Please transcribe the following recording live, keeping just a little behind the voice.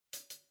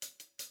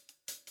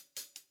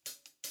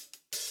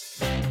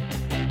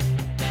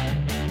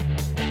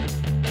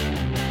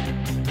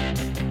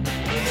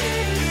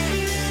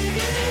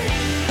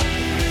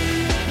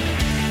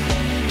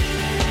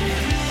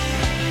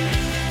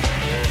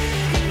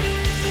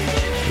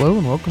Hello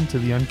and welcome to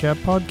the Uncapped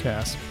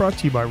Podcast, brought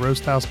to you by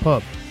Roast House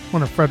Pub,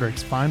 one of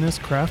Frederick's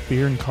finest craft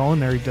beer and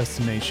culinary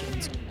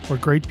destinations, where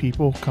great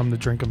people come to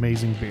drink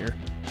amazing beer.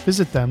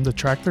 Visit them to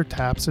track their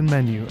taps and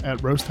menu at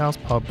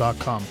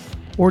roasthousepub.com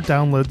or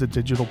download the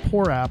digital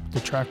Pour app to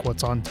track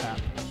what's on tap.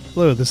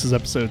 Hello, this is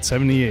episode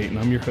 78 and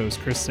I'm your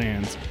host, Chris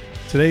Sands.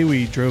 Today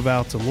we drove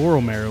out to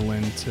Laurel,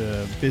 Maryland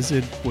to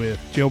visit with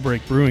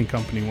Jailbreak Brewing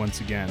Company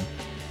once again.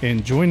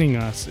 And joining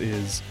us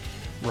is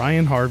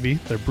Ryan Harvey,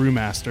 their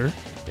brewmaster,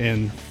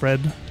 and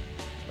Fred,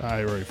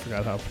 I already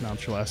forgot how to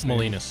pronounce your last name.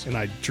 Molinas. And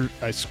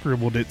I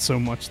scribbled it so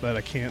much that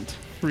I can't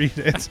read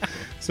it.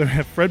 So we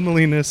have Fred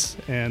Molinas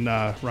and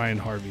Ryan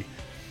Harvey.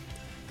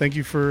 Thank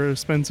you for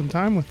spending some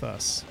time with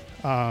us.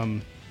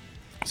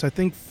 So I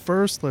think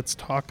first let's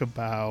talk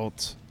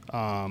about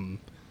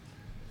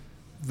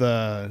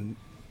the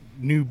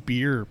new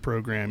beer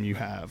program you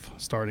have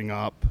starting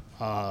up,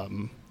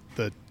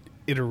 the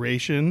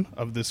iteration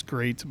of this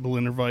great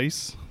Berliner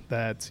Weiss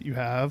that you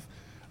have.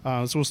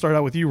 So we'll start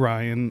out with you,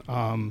 Ryan.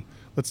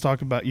 Let's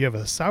talk about, you have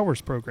a sours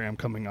program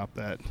coming up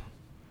that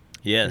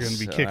you're going to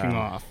be kicking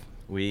off.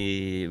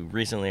 We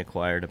recently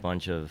acquired a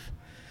bunch of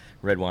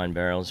red wine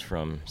barrels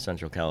from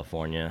Central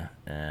California,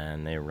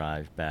 and they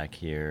arrived back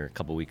here a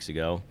couple weeks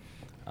ago.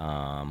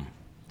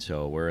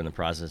 So we're in the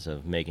process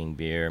of making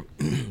beer,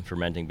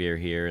 fermenting beer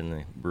here in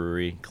the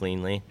brewery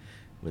cleanly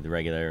with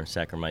regular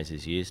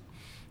Saccharomyces yeast,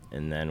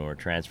 and then we're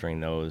transferring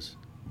those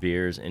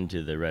beers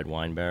into the red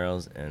wine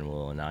barrels, and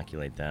we'll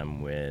inoculate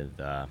them with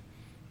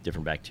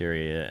different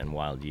bacteria and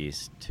wild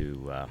yeast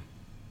to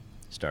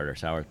start our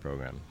sours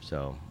program.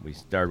 So we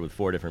started with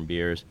 4 different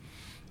beers,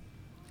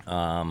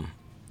 and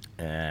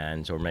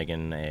so we're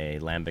making a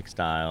lambic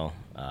style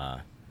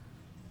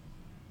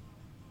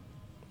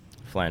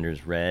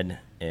Flanders Red,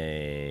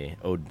 a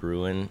Ode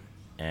Bruin,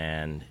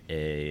 and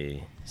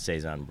a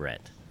Saison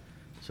Brett.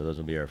 So those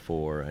will be our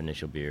 4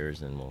 initial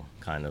beers, and we'll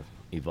kind of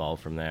evolve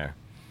from there.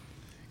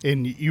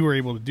 And you were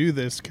able to do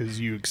this because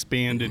you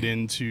expanded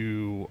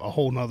into a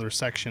whole nother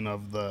section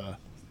of the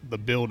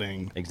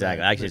building.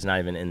 Exactly. Actually, it's not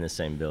even in the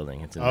same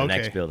building. It's in the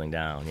next building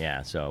down.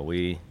 Yeah. So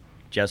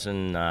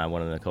Justin,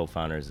 one of the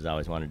co-founders, has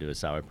always wanted to do a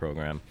sour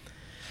program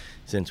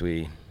since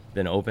we've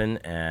been open,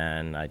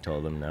 and I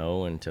told him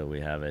no until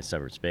we have a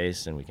separate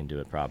space and we can do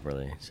it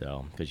properly.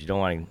 So, because you don't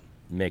want to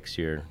mix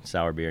your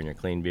sour beer and your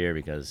clean beer,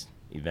 because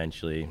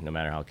eventually, no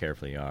matter how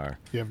careful you are,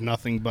 you have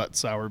nothing but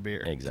sour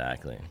beer.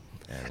 Exactly.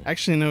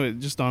 Actually, no, it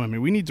just dawned on me.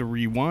 We need to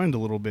rewind a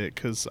little bit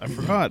because I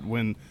forgot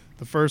when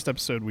the first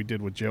episode we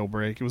did with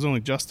Jailbreak, it was only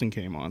Justin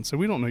came on. So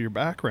we don't know your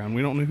background.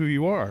 We don't know who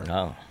you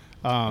are.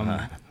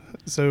 Oh.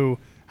 So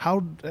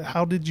how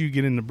did you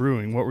get into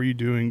brewing? What were you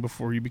doing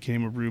before you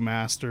became a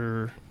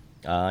brewmaster?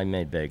 I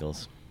made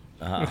bagels.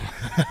 I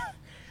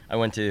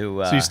went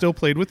to... so you still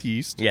played with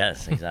yeast?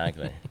 Yes,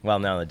 exactly. Well,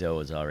 now the dough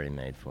was already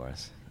made for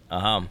us.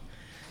 No,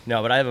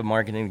 but I have a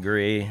marketing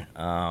degree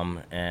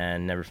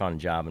and never found a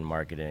job in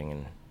marketing.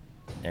 And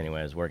anyway,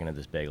 I was working at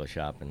this bagel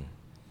shop and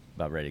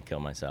about ready to kill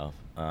myself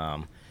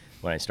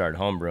when I started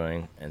home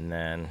brewing, and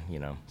then,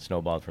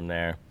 snowballed from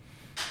there.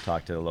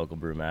 Talked to the local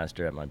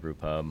brewmaster at my brew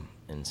pub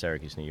in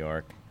Syracuse, New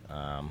York,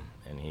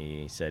 and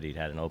he said he'd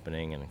had an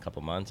opening in a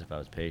couple months if I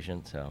was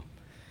patient. So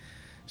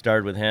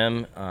started with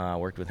him,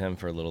 worked with him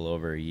for a little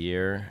over a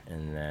year,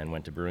 and then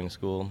went to brewing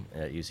school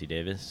at UC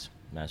Davis,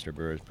 Master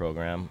Brewers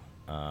Program.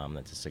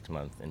 That's a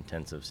 6-month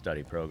intensive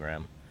study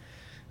program.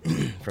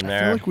 From there,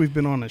 I feel like we've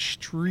been on a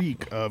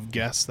streak of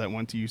guests that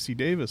went to UC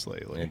Davis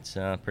lately. It's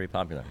pretty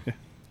popular.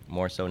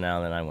 More so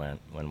now than I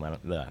went when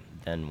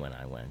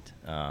I went.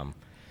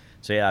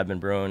 So yeah, I've been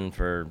brewing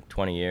for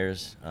 20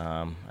 years.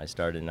 I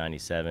started in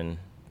 '97,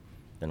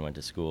 then went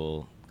to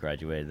school,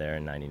 graduated there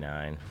in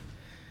 '99.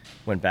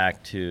 Went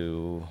back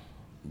to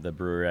the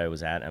brewery I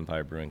was at,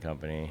 Empire Brewing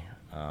Company,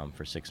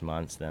 for 6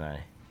 months. Then I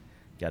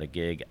got a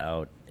gig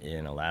out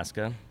in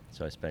Alaska.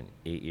 So I spent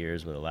 8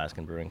 years with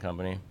Alaskan Brewing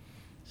Company.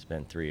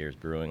 Spent 3 years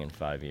brewing and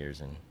 5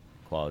 years in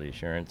quality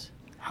assurance.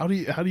 How do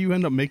you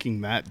end up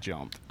making that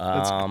jump?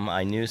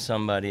 I knew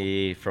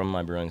somebody from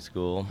my brewing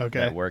school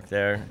that worked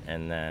there,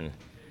 and then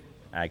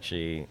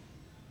actually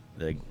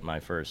my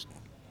first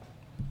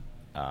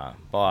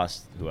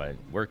boss, who I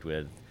worked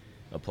with,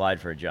 applied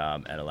for a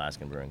job at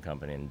Alaskan Brewing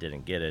Company and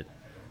didn't get it,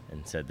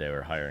 and said they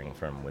were hiring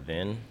from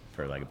within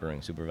for like a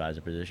brewing supervisor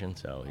position.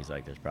 So he's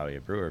like, there's probably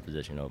a brewer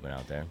position open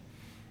out there.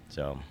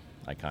 So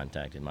I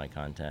contacted my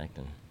contact.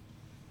 And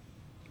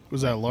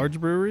was that a large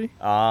brewery?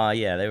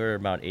 Yeah, they were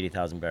about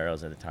 80,000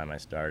 barrels at the time I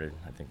started.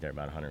 I think they're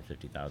about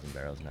 150,000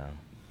 barrels now.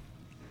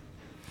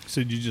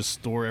 So did you just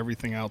store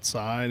everything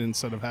outside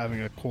instead of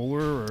having a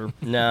cooler, or?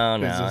 No,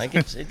 it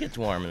gets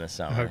warm in the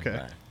summer. Okay.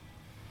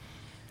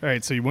 All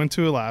right, so you went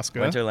to Alaska.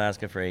 Went to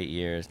Alaska for 8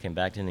 years, came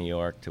back to New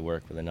York to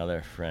work with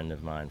another friend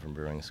of mine from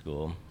brewing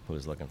school who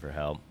was looking for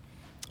help.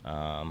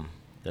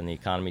 Then the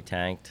economy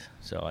tanked,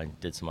 so I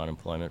did some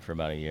unemployment for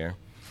about a year,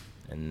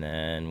 and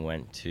then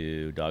went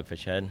to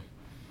Dogfish Head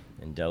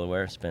in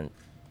Delaware, spent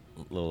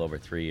a little over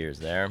 3 years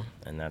there,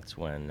 and that's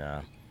when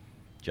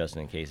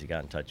Justin and Casey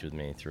got in touch with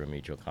me through a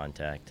mutual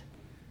contact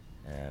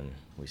and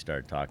we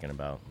started talking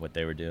about what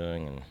they were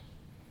doing, and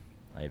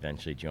I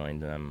eventually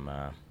joined them.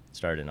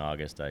 Started in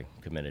August. I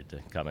committed to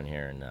coming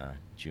here in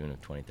June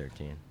of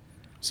 2013.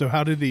 So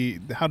how did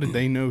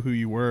they know who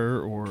you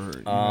were, or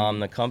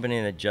the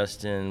company that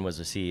Justin was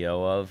the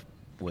CEO of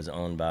was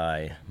owned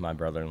by my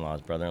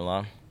brother-in-law's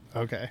brother-in-law.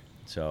 Okay.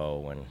 So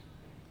when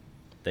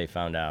they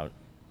found out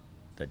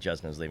that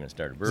Justin was leaving to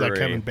start a brewery, is that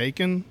Kevin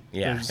Bacon?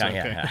 Yeah,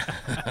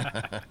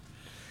 yeah.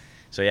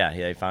 So yeah,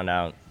 they found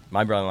out.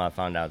 My brother-in-law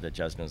found out that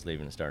Justin was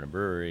leaving to start a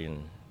brewery,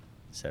 and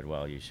said,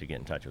 "Well, you should get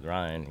in touch with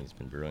Ryan. He's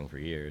been brewing for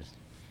years."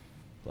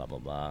 Blah blah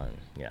blah, and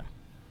yeah.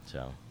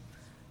 So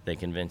they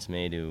convinced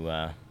me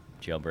to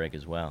jailbreak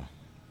as well.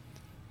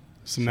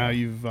 So now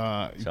you've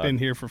been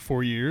here for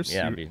 4 years?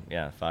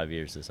 Yeah, 5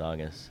 years this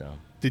August. So.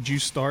 Did you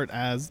start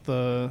as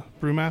the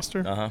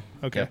brewmaster? Uh-huh.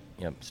 Okay.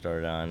 Yep.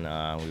 Started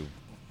on, we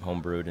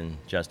homebrewed in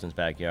Justin's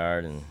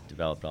backyard and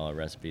developed all our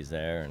recipes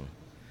there.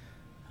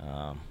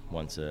 And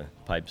once the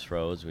pipes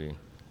froze, we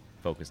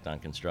focused on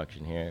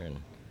construction here. And,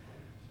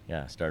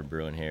 yeah, started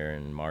brewing here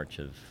in March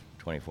of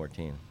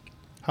 2014.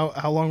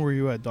 How long were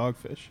you at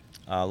Dogfish?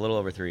 A little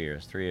over 3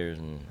 years. 3 years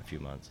and a few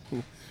months.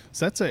 Cool.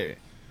 So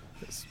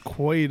it's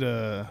quite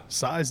a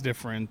size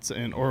difference,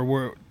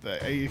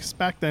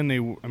 back then they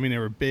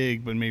were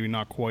big, but maybe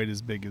not quite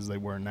as big as they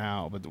were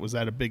now. But was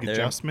that a big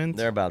adjustment?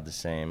 They're about the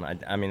same.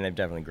 I mean, they've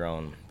definitely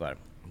grown, but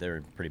they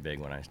were pretty big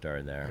when I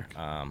started there.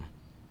 Okay.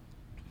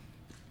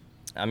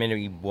 I mean,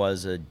 it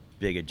was a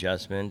big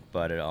adjustment,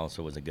 but it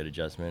also was a good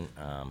adjustment.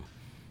 I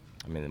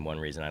mean, the one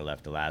reason I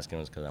left Alaskan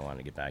was because I wanted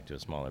to get back to a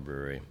smaller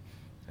brewery,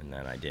 and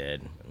then I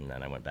did, and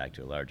then I went back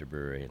to a larger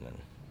brewery, and then,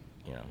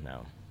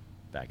 now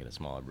back at a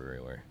smaller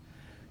brewery where,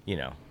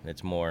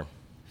 it's more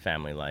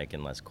family-like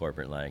and less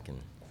corporate-like,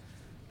 and,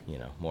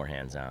 more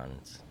hands-on.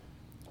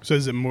 So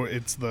is it more?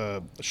 It's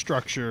the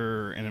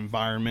structure and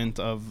environment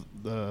of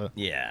a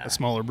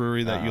smaller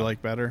brewery that you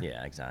like better?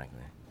 Yeah,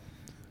 exactly.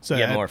 So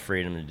you have more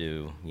freedom to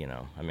do.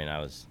 I mean, I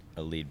was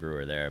a lead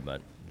brewer there,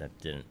 but that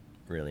didn't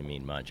really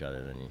mean much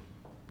other than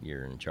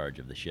you're in charge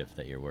of the shift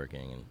that you're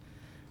working,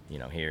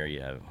 and here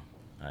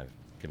I have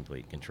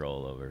complete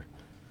control over.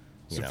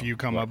 So if you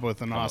come up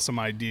with an awesome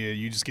idea,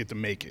 you just get to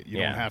make it. You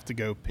don't have to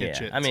go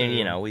pitch it. I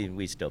mean,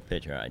 we still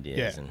pitch our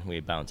ideas, and we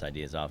bounce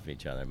ideas off of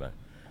each other. But,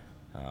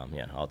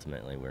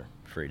 ultimately we're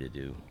free to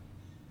do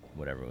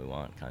whatever we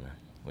want, kind of,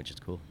 which is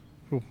cool.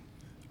 Cool.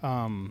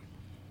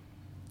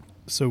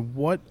 So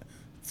what,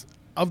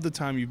 of the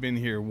time you've been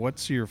here,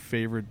 what's your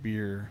favorite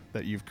beer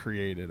that you've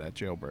created at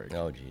Jailbreak?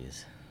 Oh,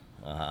 geez.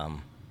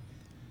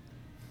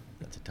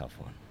 That's a tough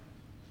one.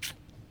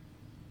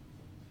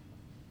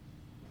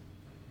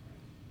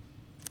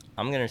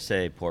 I'm going to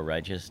say Poor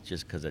Righteous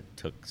just because it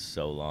took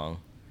so long.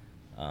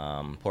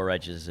 Poor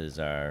Righteous is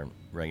our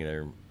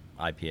regular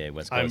IPA,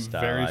 West Coast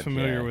style IPA. I'm very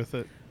familiar with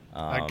it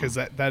because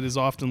that is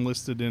often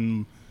listed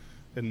in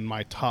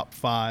my top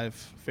 5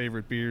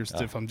 favorite beers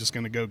if I'm just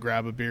going to go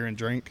grab a beer and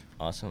drink.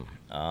 Awesome.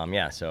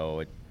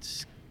 So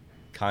it's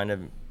kind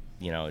of,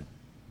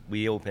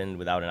 we opened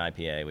without an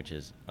IPA, which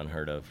is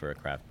unheard of for a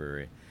craft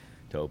brewery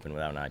to open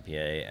without an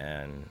IPA,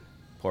 and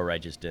Poor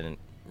Righteous didn't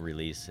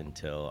release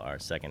until our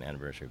 2nd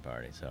anniversary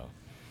party. So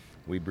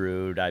we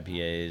brewed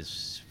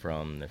IPAs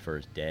from the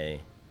first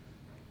day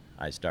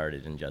I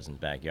started in Justin's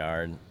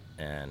backyard,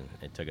 and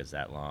it took us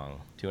that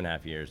long,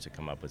 2.5 years, to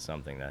come up with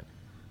something that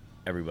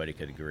everybody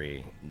could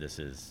agree this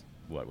is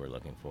what we're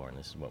looking for and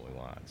this is what we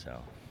want.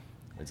 So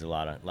it's a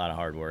lot of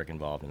hard work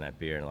involved in that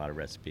beer and a lot of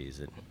recipes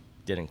that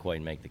didn't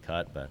quite make the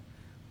cut, but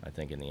I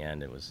think in the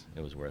end it was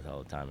worth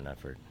all the time and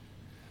effort.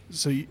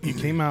 So you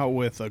came out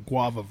with a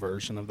guava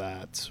version of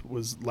that.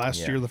 Was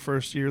last year the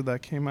first year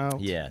that came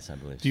out? Yes, I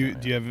believe so.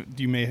 Do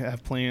you may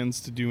have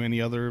plans to do any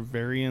other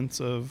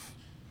variants of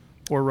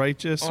Poor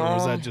Righteous, or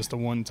is that just a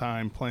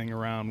one-time playing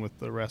around with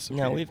the recipe?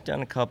 No, we've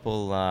done a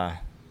couple.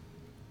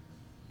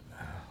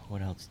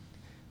 What else?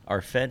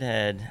 Our Fed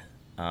Head,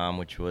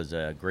 which was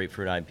a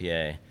grapefruit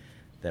IPA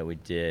that we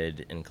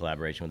did in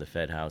collaboration with the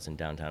Fed House in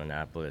downtown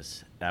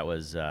Annapolis. That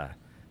was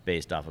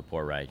based off of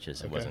Poor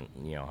Righteous. It wasn't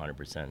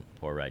 100%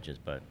 Poor Righteous,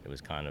 but it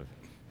was kind of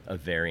a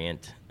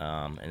variant.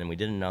 And then we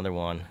did another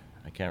one.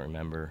 I can't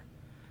remember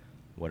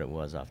what it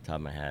was off the top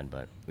of my head,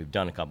 but we've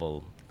done a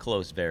couple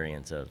close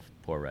variants of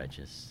Poor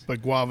Righteous.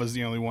 But Guava's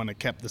the only one that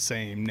kept the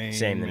same name.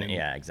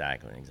 Yeah,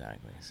 exactly.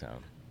 So,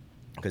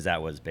 because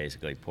that was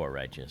basically Poor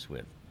Righteous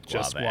with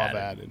just Guava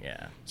added.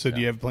 Yeah. So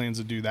do you have plans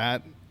to do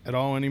that at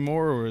all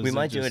anymore, or is we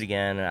might do it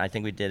again? I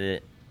think we did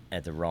it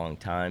at the wrong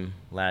time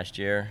last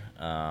year.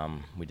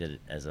 We did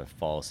it as a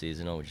fall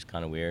seasonal, which is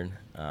kind of weird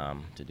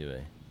to do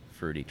a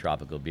fruity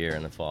tropical beer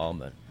in the fall,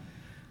 but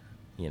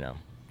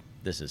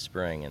this is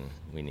spring and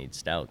we need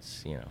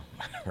stouts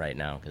right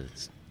now because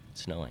it's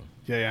snowing.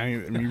 Yeah, I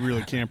mean, you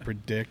really can't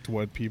predict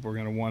what people are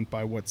going to want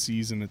by what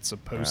season it's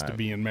supposed to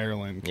be in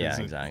Maryland. Yeah,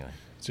 exactly.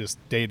 It's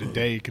just day to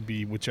day. It could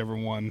be whichever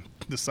one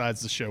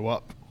decides to show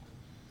up.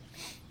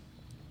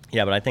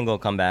 Yeah, but I think we'll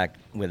come back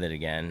with it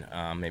again.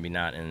 Maybe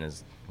not in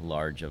as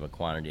large of a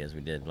quantity as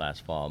we did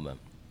last fall, but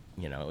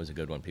it was a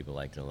good one. People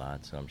liked it a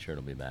lot, so I'm sure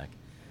it'll be back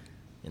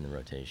in the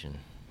rotation.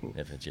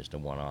 if it's just a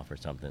one-off or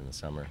something in the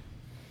summer.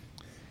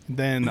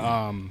 Then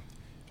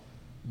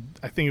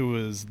I think it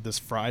was this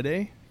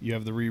Friday, you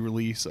have the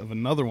re-release of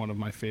another one of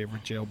my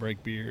favorite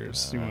Jailbreak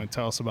beers. You want to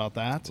tell us about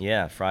that?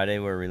 Yeah, Friday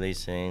we're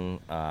releasing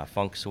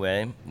Funk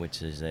Sway,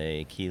 which is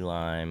a key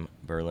lime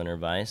Berliner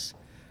Weiss,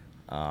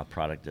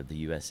 product of the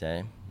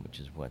USA, which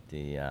is what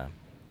the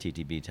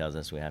TTB tells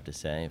us we have to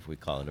say. If we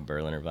call it a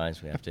Berliner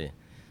Weiss, we have to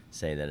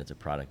say that it's a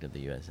product of the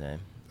USA.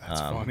 That's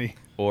funny.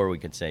 Or we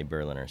could say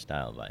Berliner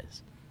style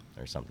Weiss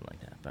or something like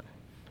that. But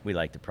we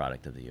like the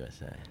product of the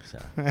USA.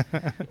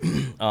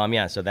 So,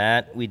 yeah, so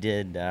that we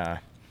did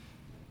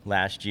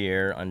last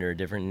year under a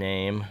different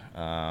name.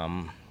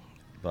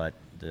 But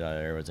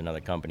there was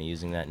another company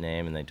using that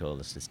name, and they told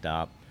us to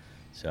stop.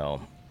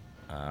 So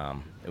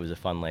it was a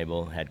fun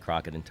label, had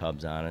Crockett and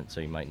Tubbs on it,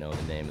 so you might know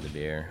the name of the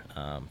beer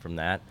from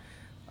that.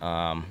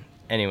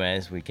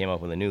 Anyways, we came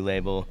up with a new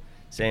label,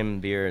 same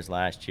beer as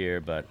last year,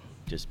 but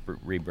just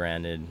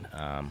rebranded.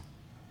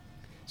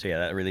 So yeah,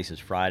 that releases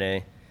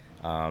Friday.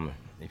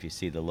 If you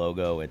see the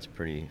logo, it's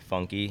pretty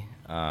funky,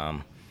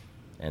 and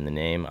the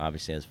name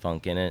obviously has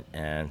funk in it.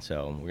 And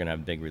so we're gonna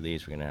have a big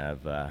release. We're gonna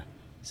have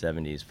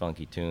 70s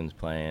funky tunes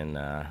playing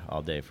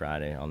all day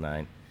Friday, all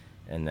night,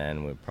 and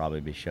then we'll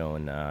probably be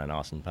showing an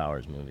Austin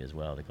Powers movie as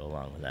well to go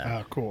along with that.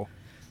 Oh, cool.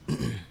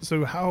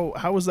 So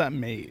how was that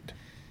made?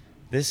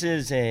 This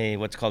is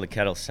what's called a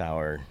kettle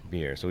sour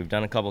beer. So we've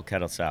done a couple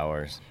kettle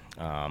sours,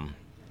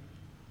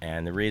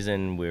 and the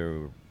reason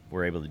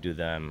we're able to do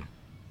them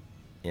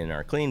in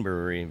our clean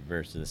brewery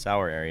versus the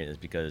sour area is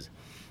because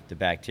the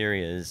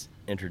bacteria is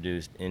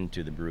introduced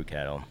into the brew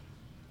kettle,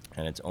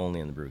 and it's only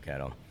in the brew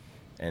kettle.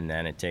 And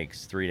then it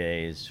takes 3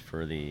 days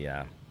for the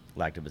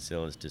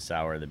lactobacillus to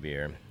sour the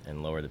beer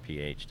and lower the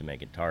pH to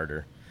make it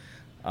tartar.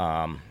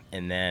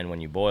 And then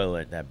when you boil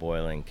it, that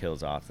boiling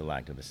kills off the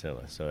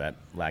lactobacillus. So that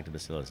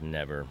lactobacillus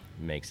never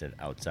makes it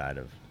outside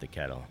of the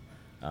kettle.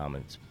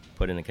 It's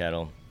put in the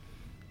kettle,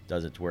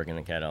 does its work in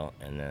the kettle,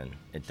 and then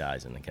it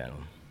dies in the kettle.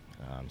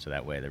 So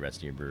that way the rest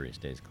of your brewery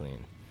stays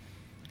clean.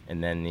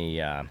 And then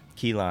the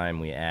key lime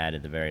we add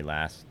at the very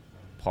last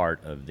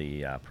part of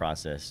the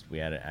process. We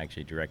add it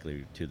actually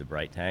directly to the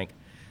bright tank,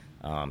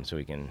 so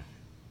we can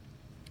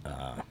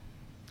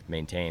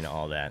maintain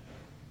all that,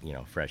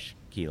 fresh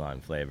key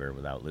lime flavor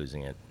without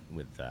losing it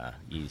with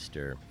yeast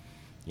or,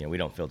 we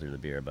don't filter the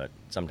beer, but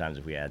sometimes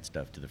if we add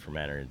stuff to the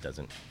fermenter, it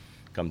doesn't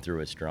come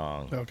through as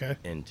strong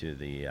into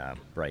the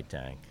bright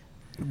tank.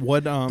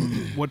 What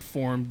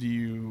form do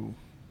you?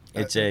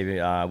 It's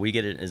we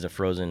get it as a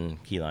frozen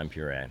key lime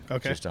puree.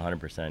 Okay. It's just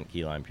 100%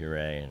 key lime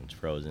puree, and it's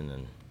frozen,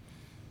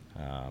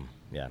 and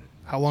yeah.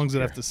 How long does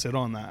it have to sit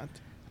on that?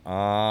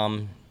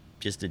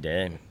 Just a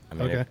day. I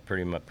mean, it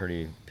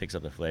pretty picks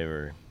up the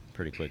flavor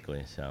pretty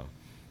quickly. So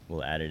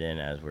we'll add it in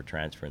as we're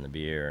transferring the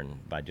beer,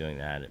 and by doing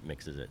that, it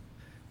mixes it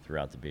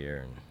throughout the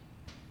beer and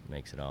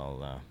makes it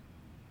all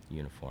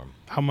uniform.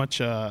 How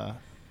much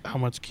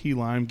key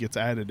lime gets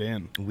added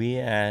in? We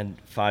add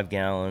 5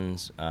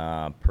 gallons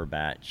per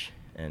batch,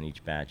 and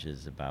each batch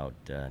is about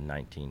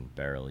 19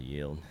 barrel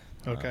yield.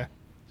 Okay.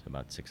 So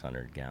about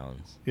 600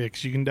 gallons. Yeah,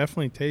 because you can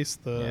definitely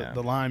taste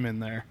the lime in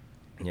there.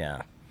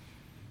 Yeah.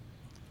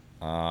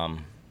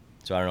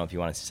 So I don't know if you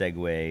want to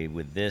segue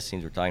with this,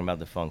 since we're talking about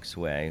the Funk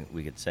Sway,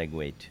 we could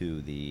segue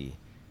to the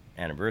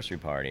anniversary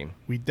party.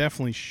 We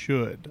definitely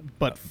should,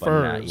 but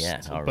first, not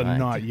yet. But right.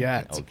 not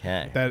yet.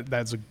 Okay.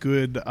 That's a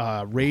good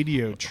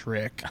radio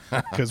trick,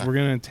 because we're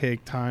going to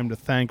take time to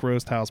thank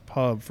Roast House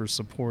Pub for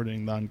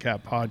supporting the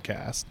Uncapped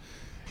podcast.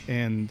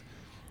 And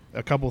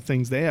a couple of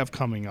things they have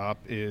coming up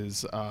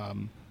is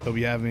they'll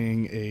be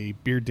having a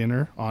beer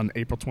dinner on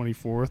April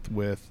 24th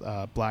with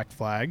Black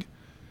Flag.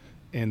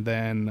 And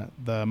then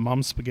the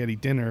Mom Spaghetti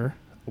dinner,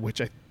 which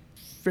I'm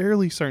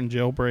fairly certain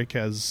Jailbreak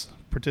has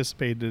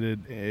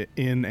participated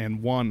in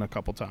and won a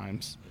couple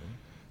times.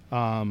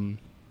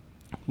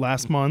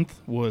 Last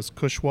month was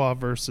Kushwa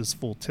versus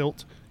Full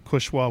Tilt.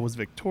 Kushwa was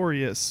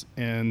victorious,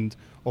 and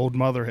Old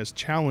Mother has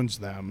challenged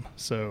them.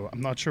 So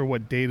I'm not sure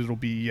what date it'll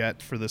be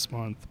yet for this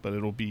month, but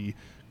it'll be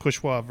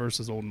Kushwa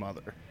versus Old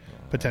Mother,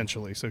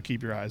 potentially. So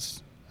keep your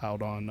eyes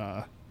out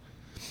on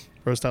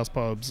Roast House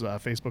Pub's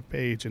Facebook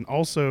page. And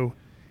also,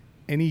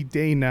 any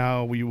day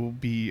now, we will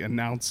be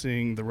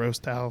announcing the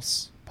Roast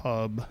House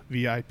Pub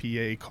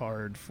VIPA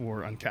card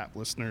for Uncapped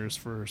listeners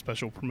for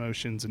special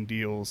promotions and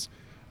deals.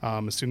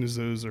 As soon as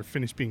those are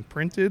finished being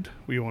printed,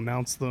 we will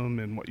announce them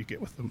and what you get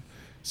with them.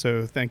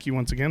 So thank you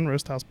once again,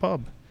 Roast House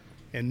Pub.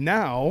 And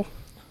now,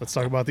 let's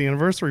talk about the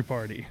anniversary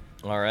party.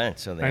 All right.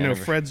 So I know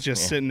Fred's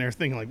just sitting there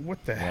thinking, like,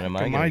 what the heck am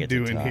I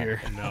doing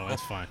here? No,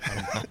 that's fine.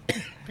 I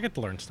get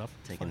to learn stuff.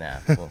 Take a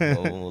nap.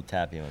 We'll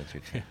tap you when it's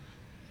your turn.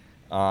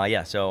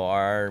 So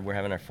we're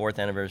having our 4th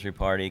anniversary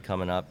party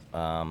coming up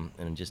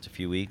in just a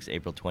few weeks,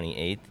 April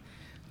 28th.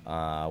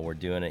 We're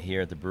doing it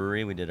here at the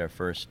brewery. We did our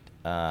first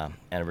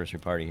anniversary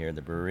party here at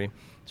the brewery,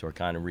 so we're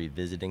kind of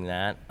revisiting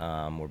that.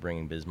 We're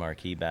bringing Biz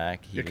Marquee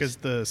back. Because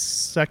the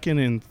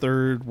 2nd and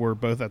 3rd were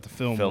both at the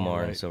Fillmore, Fillmore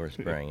right? and Silver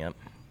Spring, yep.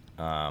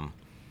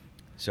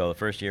 So the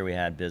first year we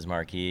had Biz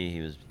Marquee. He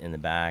was in the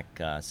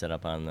back, set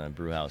up on the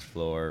brew house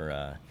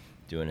floor,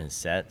 doing his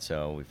set.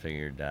 So we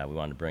figured we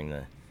wanted to bring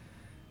the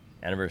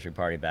anniversary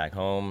party back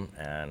home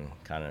and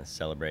kind of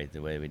celebrate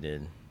the way we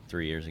did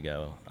 3 years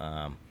ago.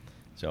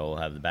 So we'll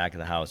have the back of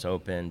the house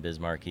open.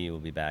 Biz Marquee will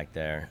be back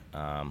there.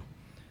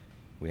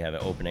 We have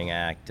an opening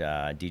act,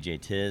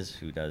 DJ Tiz,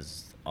 who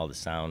does all the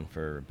sound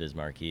for Biz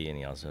Marquee, and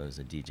he also is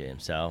a DJ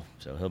himself.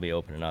 So he'll be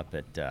opening up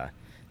at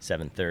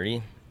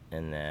 7:30,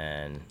 and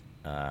then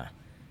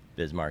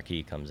Biz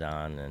Marquee comes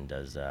on and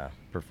does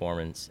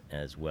performance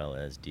as well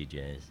as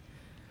DJs.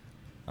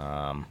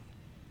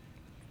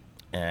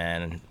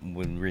 And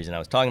the reason I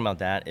was talking about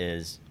that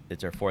is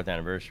it's our 4th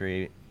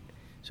anniversary,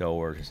 so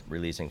we're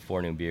releasing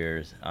 4 new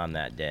beers on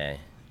that day.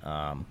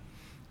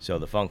 So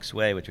the Funk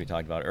Sway, which we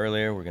talked about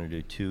earlier, we're going to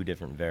do 2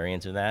 different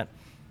variants of that.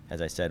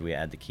 As I said, we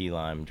add the key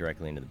lime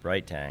directly into the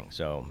bright tank.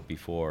 So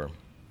before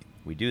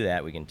we do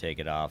that, we can take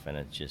it off, and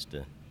it's just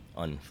an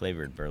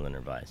unflavored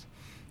Berliner Weiss.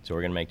 So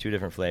we're going to make 2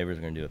 different flavors.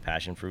 We're going to do a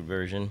passion fruit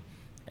version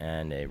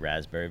and a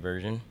raspberry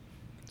version.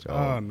 So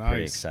I'm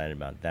pretty excited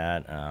about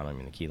that. I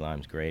mean, the key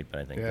lime's great, but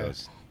I think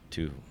those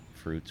 2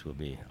 fruits will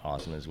be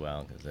awesome as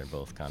well because they're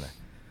both kind of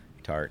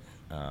tart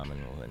and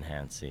will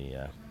enhance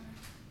the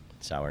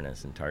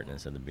sourness and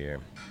tartness of the beer.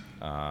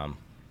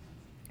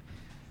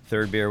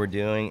 Third beer we're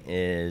doing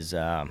is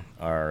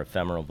our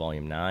Ephemeral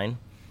Volume 9.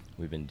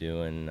 We've been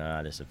doing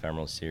this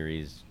Ephemeral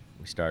series.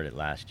 We started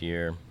last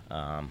year,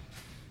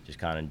 just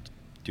kind of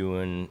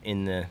doing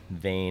in the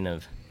vein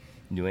of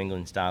New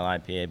England style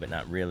IPA, but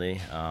not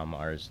really.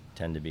 Ours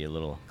tend to be a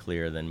little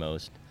clearer than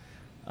most,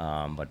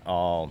 but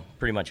all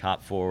pretty much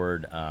hop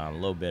forward,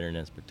 low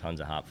bitterness, but tons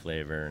of hop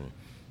flavor and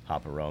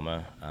hop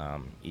aroma.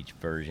 Each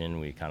version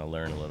we kind of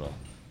learn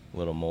a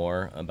little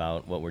more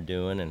about what we're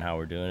doing and how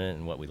we're doing it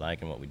and what we like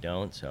and what we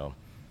don't. So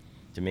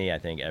to me, I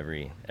think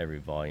every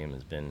volume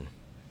has been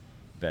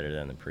better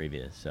than the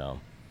previous. So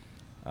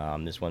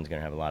this one's going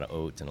to have a lot of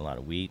oats and a lot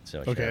of wheat.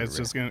 So it's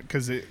just going to,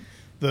 because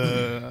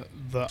the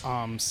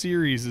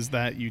series is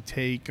that you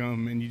take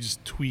them and you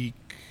just tweak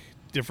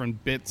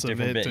different bits of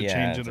it to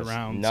change it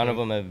around. None of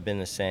them have been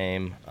the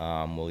same.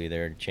 We'll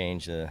either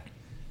change the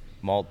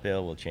malt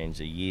bill, we'll change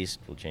the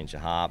yeast, we'll change the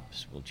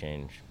hops, we'll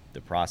change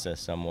the process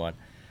somewhat.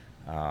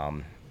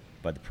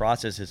 But the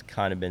process has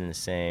kind of been the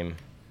same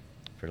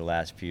for the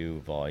last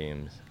few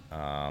volumes.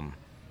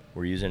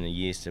 We're using a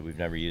yeast that we've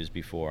never used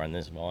before on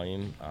this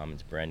volume.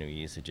 It's brand new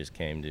yeast that just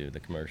came to the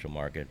commercial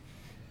market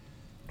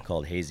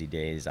called Hazy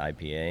Days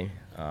IPA.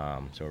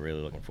 So we're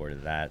really looking forward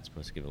to that. It's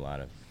supposed to give a lot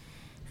of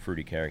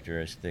fruity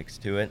characteristics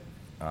to it.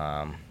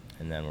 And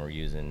then we're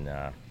using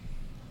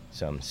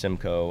some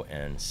Simcoe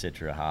and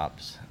Citra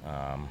hops,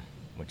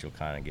 which will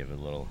kind of give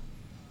a little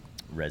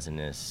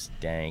resinous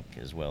dank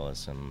as well as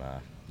some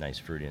nice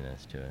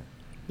fruitiness to it.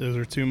 Those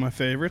are 2 of my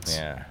favorites.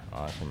 Yeah,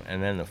 awesome.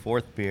 And then the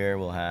 4th beer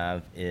we'll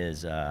have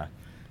is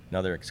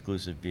another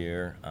exclusive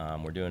beer.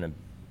 We're doing a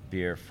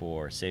beer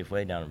for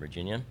Safeway down in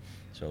Virginia,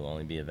 so it'll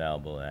only be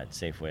available at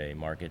Safeway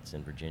markets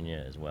in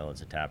Virginia as well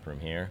as a tap room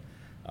here.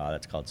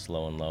 That's called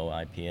Slow and Low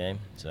IPA,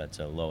 so that's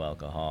a low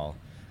alcohol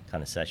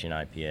kind of session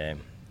IPA,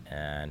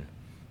 and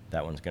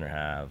that one's going to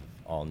have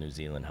all New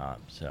Zealand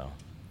hops, so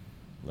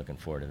looking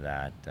forward to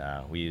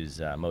that. We use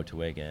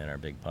Motueka in our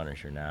Big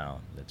Punisher now.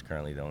 That's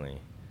currently the only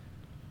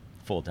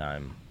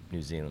full-time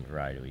New Zealand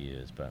variety we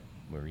use, but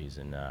we're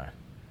using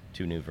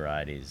 2 new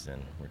varieties,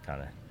 and we're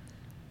kind of...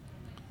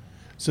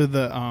 So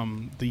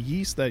the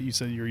yeast that you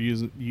said you're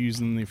using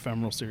in the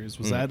Ephemeral series,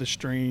 was that a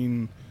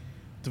strain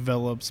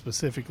developed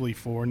specifically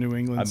for New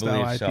England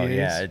style IPAs? I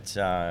believe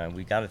so, yeah. It's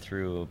we got it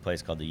through a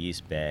place called the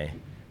Yeast Bay,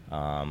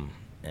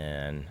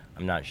 and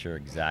I'm not sure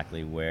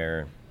exactly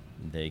where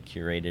they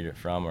curated it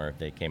from or if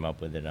they came up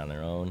with it on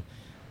their own.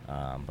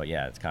 But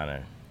yeah, it's kind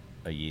of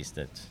a yeast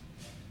that's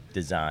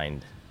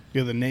designed.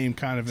 Yeah, the name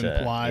kind of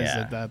implies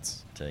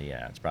that's...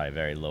 it's probably a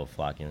very low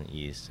flocculent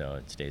yeast, so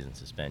it stays in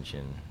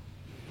suspension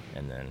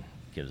and then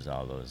gives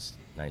all those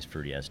nice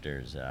fruity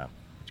esters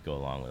which go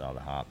along with all the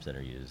hops that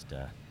are used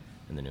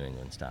in the New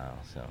England style.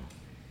 So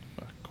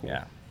cool.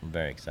 Yeah, I'm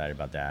very excited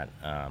about that.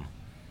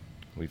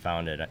 We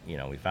found it,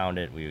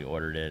 we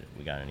ordered it,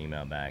 we got an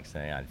email back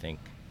saying, I think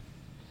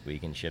we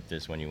can ship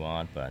this when you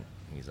want, but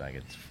he's like,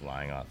 it's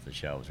flying off the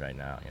shelves right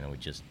now. We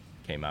just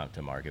came out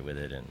to market with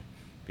it, and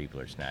people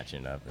are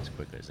snatching it up as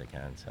quickly as they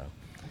can. So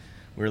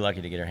we were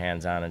lucky to get our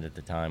hands on it at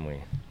the time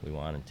we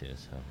wanted to.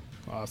 So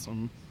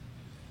awesome.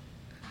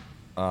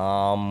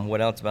 What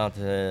else about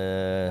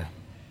the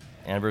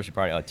anniversary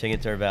party?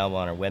 Tickets are available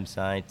on our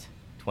website.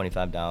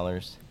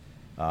 $25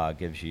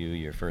 gives you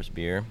your first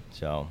beer.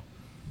 So,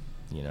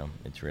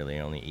 it's really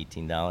only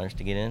 $18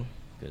 to get in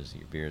because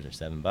your beers are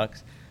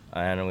 $7.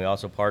 And we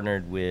also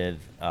partnered with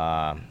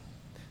the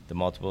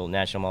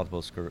National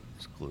Multiple Sclerosis.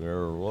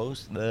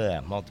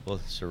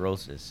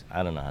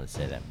 I don't know how to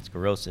say that.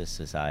 Sclerosis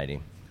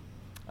Society.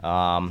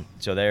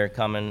 So they're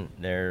coming.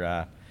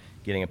 They're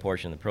getting a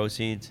portion of the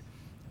proceeds.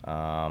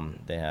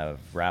 They have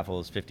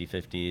raffles,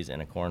 50-50s,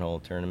 and a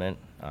cornhole tournament.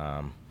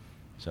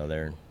 So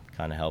they're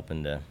kind of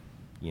helping to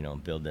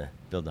build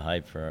the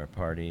hype for our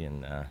party,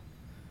 and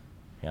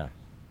yeah,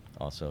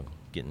 also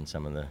getting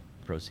some of the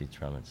proceeds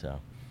from it. So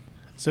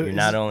you're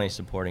not only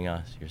supporting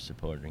us, you're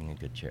supporting a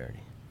good charity.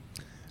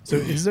 So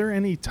is there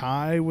any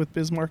tie with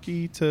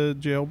Bismarcky to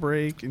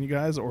Jailbreak and you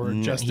guys, or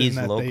just he's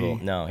in that local?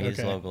 they, No,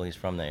 he's local. He's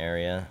from the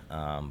area,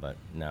 but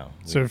no.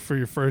 So for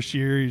your first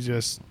year, you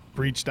just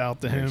reached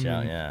out to him.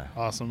 Yeah.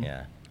 Awesome.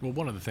 Yeah. Well,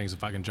 one of the things,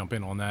 if I can jump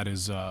in on that,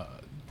 is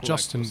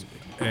Justin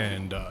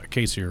and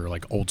Casey are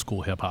like old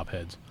school hip hop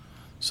heads.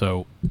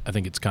 So I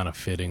think it's kind of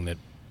fitting that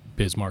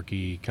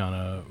Bismarcky kind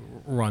of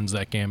runs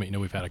that gamut. You know,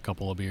 we've had a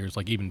couple of beers,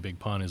 like even Big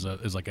Pun is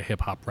like a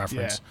hip hop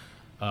reference,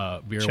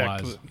 beer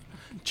wise.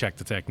 Check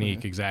the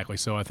technique, exactly.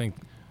 So I think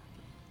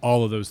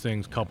all of those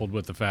things, coupled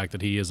with the fact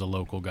that he is a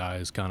local guy,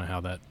 is kind of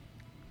how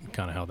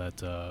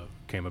that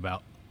came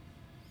about.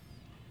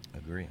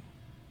 Agree.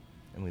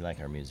 And we like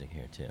our music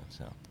here too.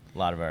 So a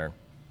lot of our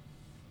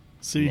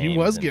See, he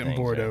was getting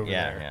bored over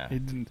there. Yeah, He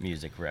didn't.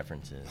 music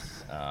references.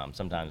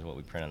 Sometimes what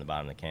we print on the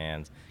bottom of the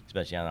cans,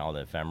 especially on all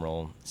the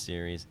ephemeral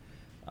series,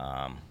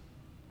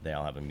 they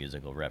all have a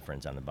musical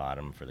reference on the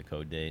bottom for the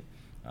code date.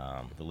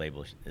 The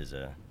label is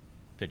a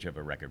picture of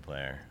a record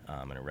player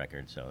and a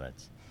record, so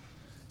that's.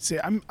 See,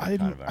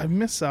 I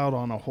miss out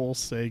on a whole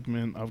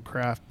segment of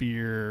craft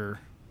beer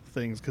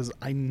things because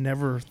I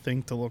never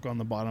think to look on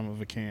the bottom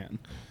of a can.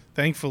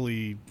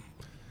 Thankfully,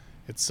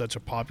 it's such a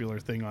popular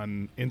thing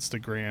on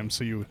Instagram,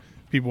 so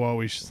people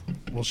always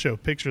will show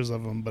pictures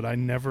of them, but I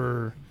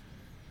never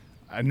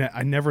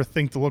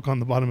think to look on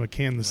the bottom of a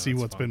can to see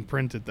what's been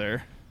printed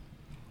there.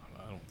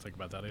 I don't think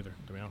about that either,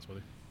 to be honest with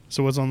you.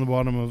 So what's on the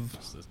bottom of?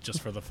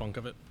 Just for the funk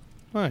of it.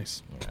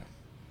 Nice. Yeah.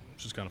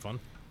 Which is kind of fun.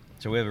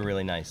 So we have a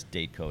really nice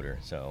date coder,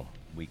 so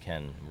we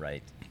can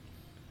write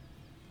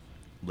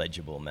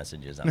legible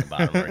messages on the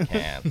bottom of our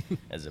can,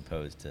 as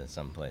opposed to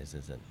some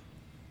places that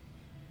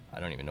I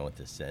don't even know what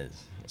this says.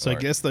 So I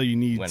guess though you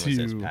need when to was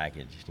this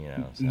packaged,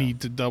 so. need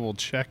to double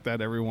check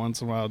that every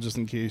once in a while, just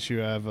in case you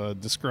have a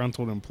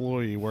disgruntled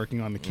employee working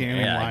on the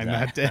canning line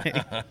that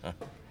day.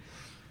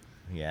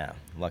 Yeah,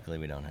 luckily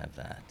we don't have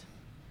that.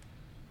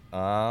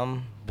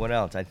 What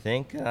else? I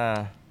think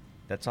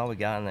that's all we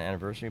got on the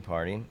anniversary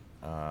party.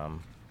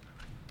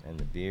 And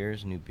the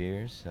beers, new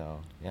beers. So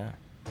yeah,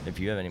 if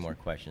you have any more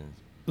questions,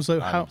 So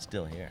I'm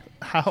still here.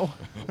 How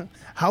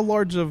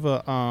large of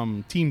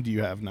a team do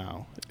you have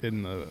now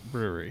in the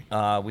brewery?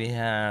 We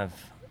have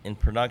in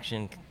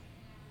production.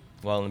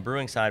 Well, in the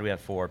brewing side, we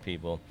have 4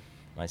 people,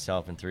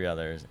 myself and 3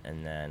 others,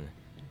 and then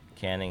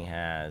canning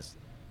has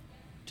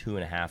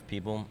 2.5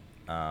 people.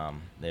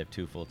 They have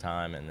 2 full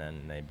time, and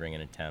then they bring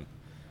in a temp.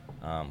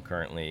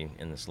 Currently,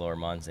 in the slower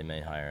months, they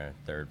may hire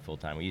a 3rd full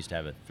time. We used to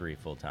have a 3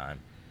 full time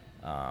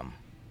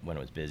when it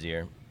was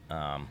busier,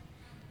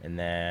 and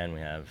then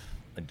we have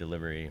a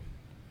delivery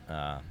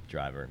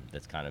driver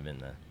that's kind of in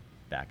the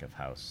back of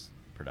house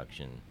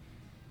production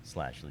 /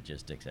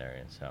 logistics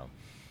area. So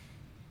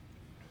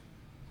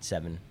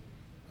 7.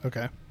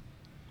 Okay.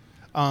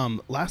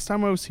 Last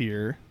time I was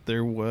here,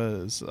 there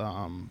was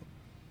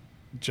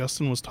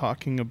Justin was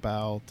talking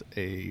about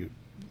a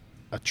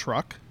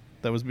truck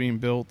that was being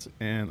built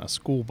and a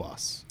school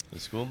bus. The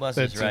school bus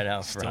is right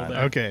out front.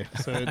 Okay,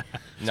 so it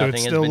Nothing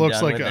has still been looks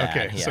done like with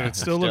that. so Yeah. it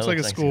still looks like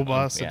a school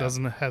bus. Yeah. It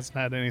hasn't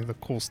had any of the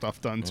cool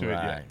stuff done to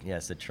it yet.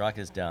 Yes, the truck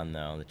is done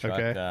though. The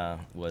truck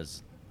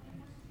was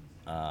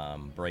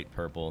bright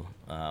purple.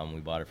 We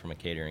bought it from a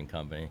catering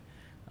company,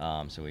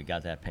 so we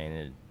got that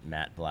painted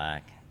matte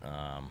black.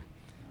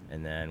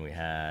 And then we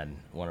had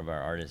one of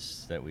our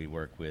artists that we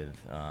work with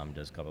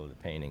does a couple of the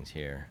paintings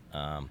here.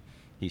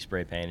 He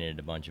spray painted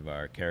a bunch of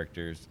our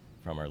characters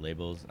from our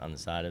labels on the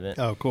side of it.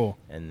 Oh, cool.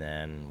 And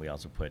then we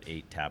also put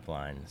 8 tap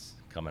lines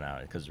coming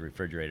out because it's a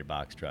refrigerated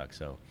box truck,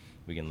 so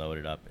we can load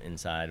it up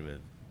inside with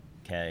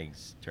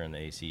kegs, turn the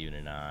AC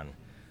unit on,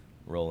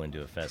 roll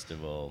into a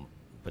festival,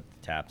 put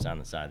the taps on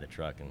the side of the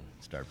truck, and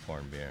start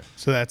pouring beer.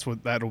 So that's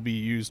what that'll be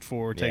used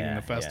for, taking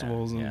the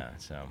festivals.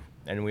 So,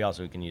 and we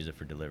also can use it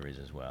for deliveries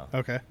as well.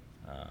 Okay.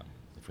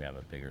 If we have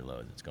a bigger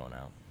load that's going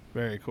out.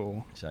 Very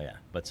cool. So yeah,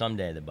 but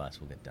someday the bus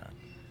will get done.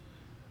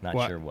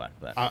 Not sure what,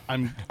 but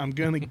I'm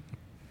gonna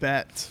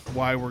bet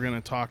why we're gonna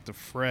talk to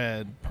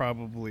Fred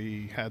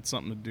probably had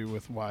something to do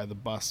with why the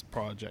bus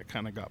project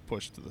kind of got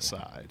pushed to the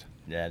side.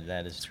 Yeah,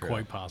 that is true.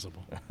 Quite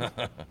possible.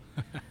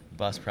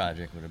 Bus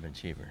project would have been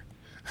cheaper,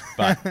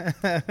 but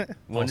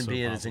wouldn't Also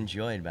be as possible.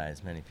 enjoyed by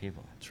as many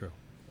people. True.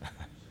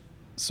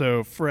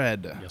 So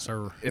Fred, Yes,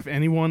 sir. if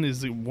anyone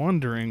is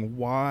wondering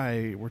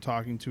why we're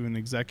talking to an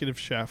executive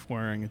chef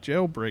wearing a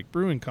Jailbreak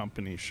Brewing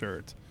Company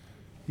shirt,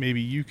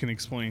 maybe you can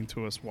explain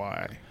to us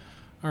why.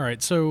 All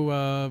right, so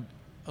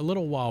a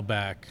little while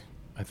back,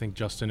 I think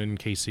Justin and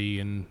Casey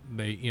and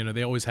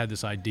they always had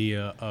this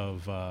idea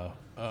of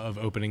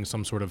opening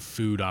some sort of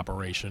food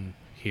operation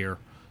here.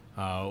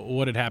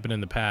 What had happened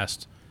in the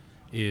past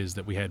is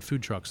that we had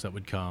food trucks that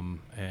would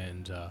come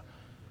and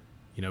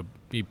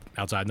be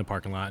outside in the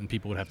parking lot, and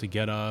people would have to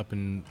get up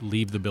and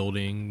leave the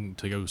building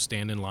to go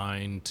stand in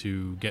line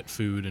to get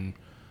food, and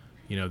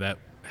that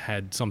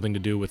had something to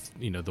do with,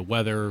 the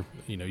weather.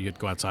 You had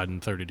to go outside in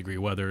 30-degree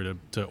weather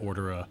to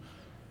order a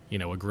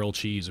grilled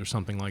cheese or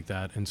something like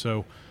that. And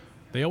so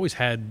they always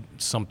had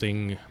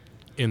something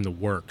in the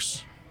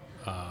works.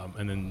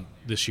 And then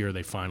this year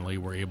they finally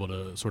were able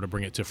to sort of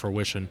bring it to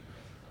fruition.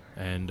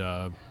 And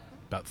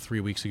about 3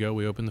 weeks ago,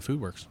 we opened the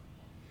Food Works.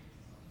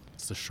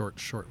 It's the short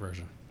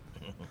version.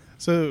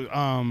 So,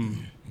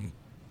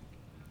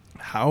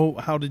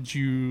 how did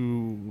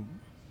you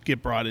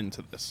get brought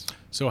into this?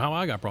 So how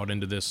I got brought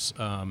into this,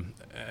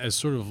 as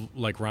sort of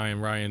like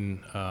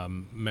Ryan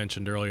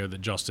mentioned earlier,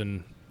 that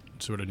Justin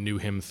sort of knew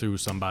him through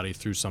somebody.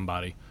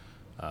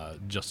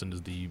 Justin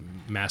is the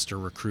master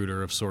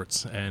recruiter of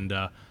sorts, and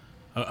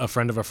a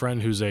friend of a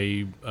friend who's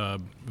a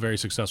very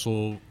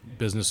successful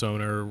business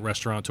owner,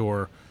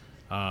 restaurateur,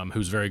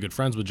 who's very good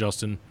friends with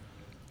Justin.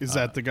 Is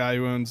that the guy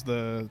who owns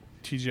the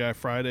TGI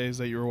Fridays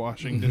that you were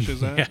washing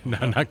dishes at? Yeah,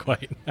 no, not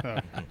quite. Oh.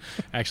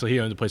 Actually, he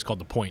owns a place called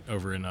The Point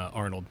over in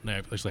Arnold. They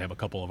actually have a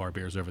couple of our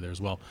beers over there as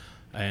well.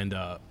 And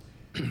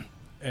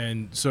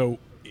and so,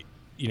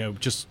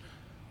 just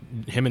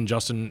him and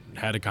Justin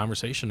had a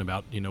conversation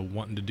about,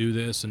 wanting to do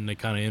this, and they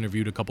kind of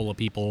interviewed a couple of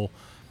people,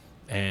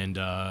 and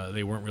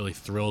they weren't really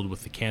thrilled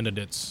with the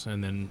candidates.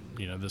 And then,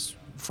 this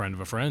friend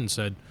of a friend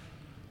said,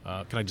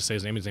 can I just say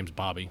his name? His name's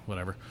Bobby,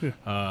 whatever.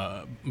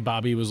 Yeah.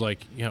 Bobby was like,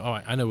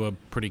 I know a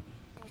pretty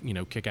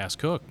kick-ass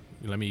cook.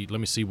 Let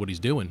me see what he's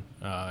doing.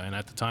 And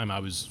at the time, I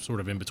was sort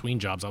of in between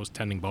jobs. I was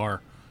tending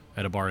bar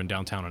at a bar in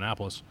downtown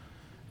Annapolis,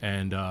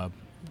 and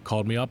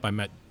called me up. I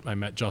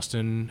met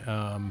Justin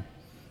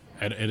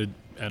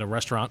at a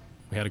restaurant.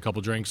 We had a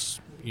couple drinks.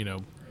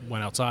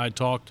 Went outside,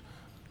 talked.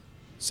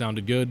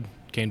 Sounded good.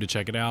 Came to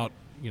check it out.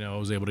 I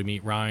was able to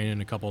meet Ryan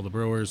and a couple of the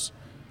brewers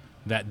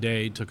that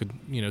day. Took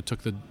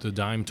the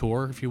dime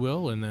tour, if you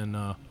will, and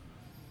then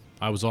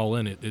I was all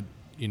in it.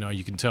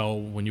 You can tell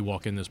when you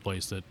walk in this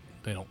place that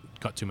they don't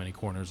cut too many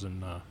corners,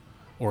 and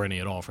or any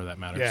at all for that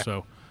matter. Yeah.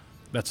 So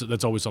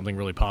that's always something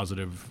really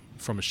positive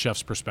from a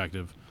chef's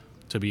perspective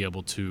to be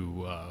able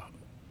to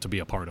be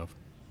a part of.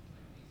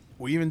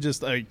 Well, even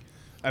just like,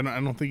 I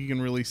don't think you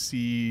can really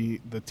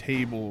see the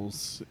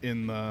tables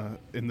in the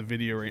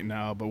video right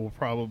now, but we'll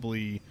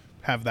probably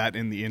have that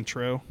in the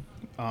intro.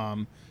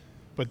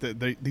 But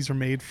these are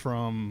made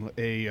from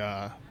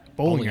a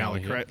bowling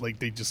alley, correct? Yeah. Like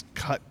they just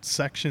cut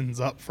sections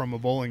up from a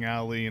bowling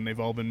alley, and they've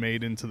all been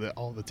made into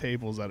all the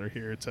tables that are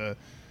here to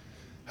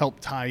help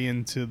tie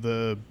into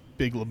the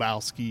Big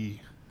Lebowski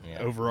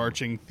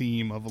overarching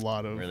theme of a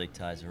lot of... Really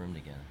ties the room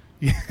together.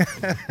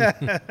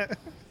 Yeah.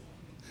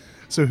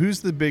 So who's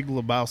the Big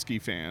Lebowski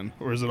fan,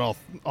 or is it all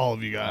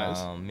of you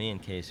guys? Me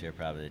and Casey are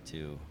probably the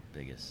two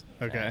biggest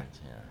fans. Yeah.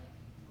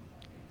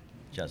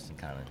 Justin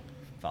kind of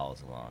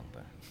follows along,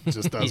 but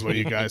just does what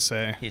you guys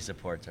say. He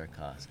supports our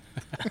cause.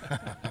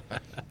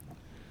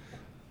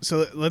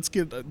 So let's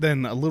get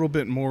then a little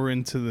bit more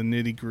into the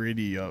nitty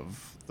gritty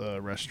of the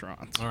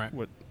restaurant. All right.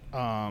 What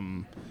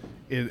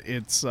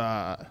it's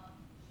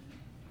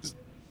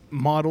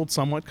modeled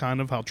somewhat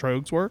kind of how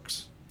Trogs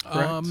works,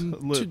 correct?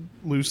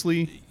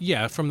 Loosely.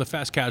 Yeah, from the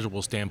fast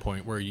casual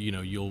standpoint, where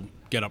you'll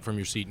get up from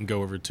your seat and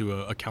go over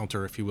to a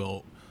counter, if you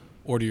will,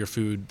 order your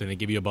food, then they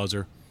give you a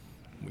buzzer.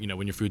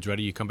 When your food's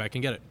ready, you come back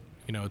and get it.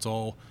 It's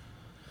all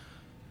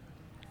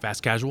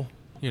fast casual,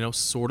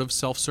 sort of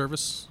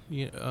self-service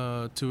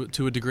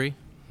to a degree.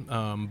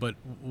 But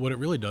what it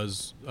really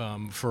does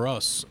for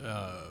us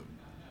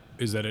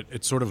is that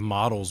it sort of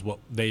models what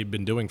they've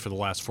been doing for the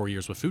last 4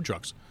 years with food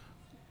trucks,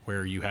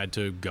 where you had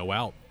to go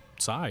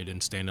outside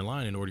and stand in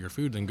line and order your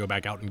food, then go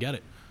back out and get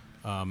it.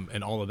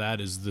 And all of that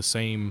is the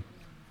same,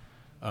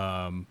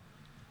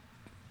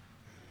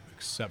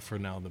 except for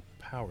now the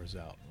power's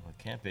out. Well,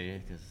 it can't be,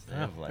 because they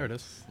have lights. There it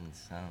is. And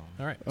sound.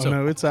 All right. Oh,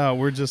 no, it's out.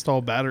 We're just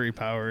all battery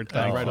powered.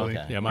 Right.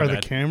 Okay. Yeah, my Are bad.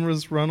 the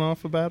cameras run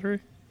off a battery?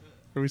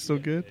 Are we still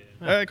good?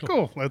 All right,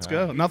 cool. Let's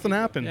go. Nothing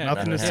happened. Yeah,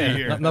 nothing to see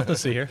here. Nothing to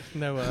see here.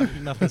 No,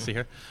 nothing to see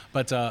here.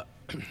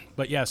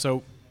 But yeah,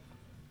 so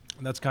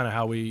that's kind of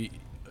how we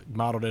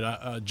modeled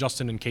it.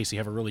 Justin and Casey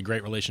have a really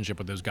great relationship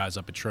with those guys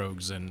up at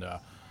Trogs, and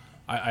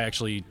I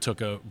actually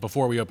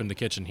before we opened the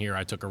kitchen here,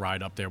 I took a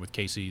ride up there with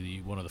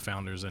Casey, one of the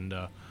founders, and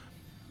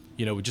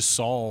we just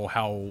saw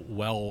how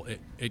well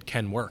it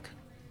can work,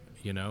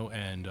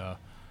 and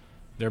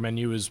their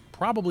menu is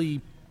probably,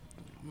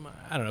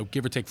 I don't know,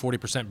 give or take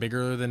 40%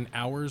 bigger than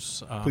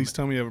ours. Please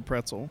tell me you have a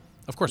pretzel.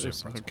 Of course we have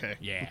a pretzel. Okay.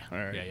 Yeah. All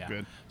right. Yeah.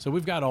 Good. So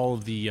we've got all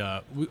of the,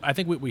 I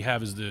think what we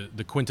have is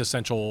the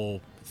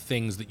quintessential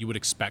things that you would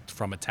expect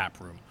from a tap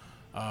room,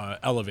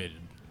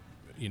 elevated,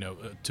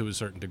 to a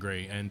certain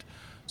degree. And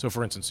so,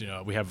 for instance,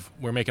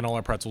 we're making all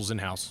our pretzels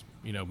in-house,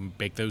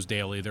 bake those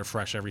daily. They're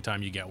fresh every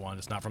time you get one.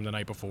 It's not from the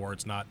night before.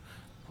 It's not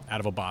out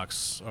of a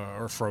box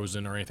or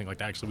frozen or anything like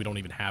that. Actually, we don't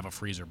even have a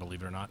freezer,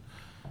 believe it or not.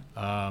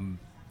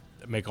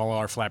 Make all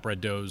our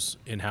flatbread doughs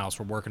in-house.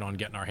 We're working on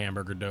getting our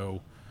hamburger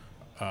dough,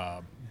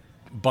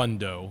 bun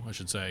dough, I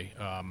should say,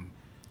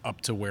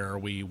 up to where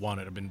we want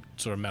it. I've been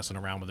sort of messing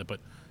around with it, but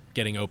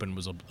getting open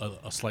was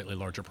a slightly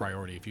larger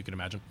priority, if you can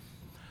imagine.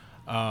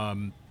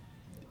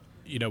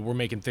 we're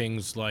making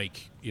things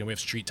like, we have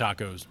street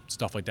tacos,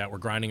 stuff like that. We're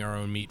grinding our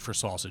own meat for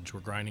sausage. We're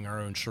grinding our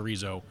own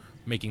chorizo,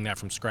 making that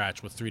from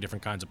scratch with 3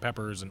 different kinds of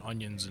peppers and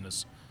onions and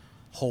this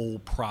whole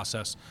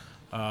process.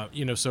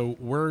 So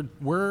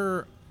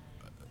we're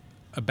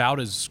about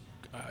as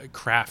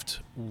craft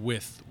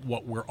with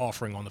what we're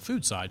offering on the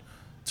food side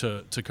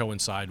to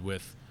coincide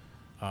with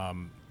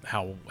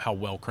how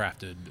well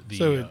crafted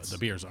the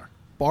beers are.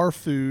 Bar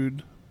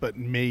food, but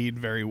made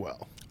very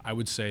well. I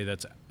would say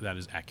that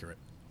is accurate.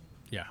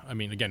 Yeah, I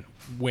mean, again,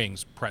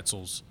 wings,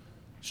 pretzels,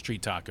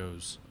 street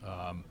tacos,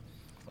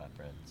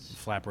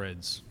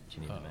 flatbreads. Do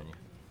you need the menu?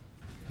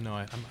 No,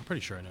 I'm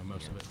pretty sure I know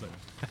most of it,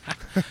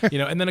 but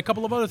and then a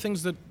couple of other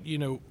things that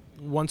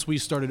once we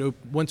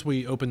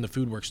opened the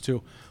Foodworks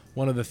too.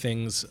 One of the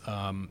things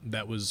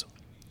that was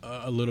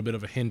a little bit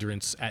of a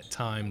hindrance at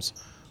times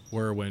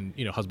were when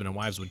husband and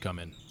wives would come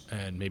in,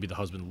 and maybe the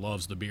husband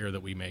loves the beer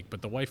that we make,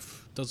 but the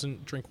wife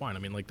doesn't drink wine. I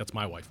mean, like, that's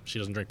my wife. She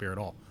doesn't drink beer at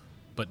all.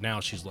 But now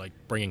she's like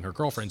bringing her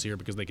girlfriends here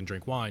because they can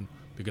drink wine,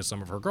 because some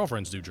of her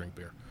girlfriends do drink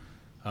beer.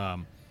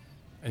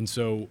 And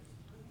so,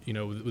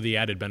 with the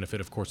added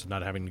benefit, of course, of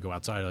not having to go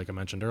outside, like I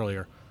mentioned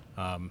earlier,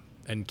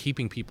 and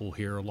keeping people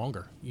here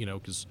longer,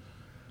 because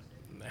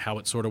how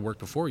it sort of worked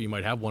before, you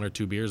might have 1 or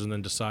 2 beers and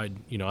then decide,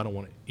 I don't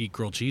want to eat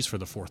grilled cheese for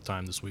the 4th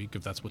time this week,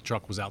 if that's what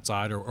Chuck was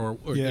outside or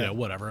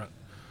whatever.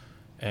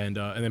 And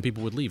then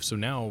people would leave. So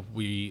now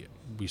we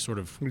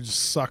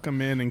just suck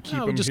them in and keep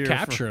them here. Just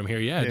capture them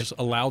here, just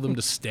allow them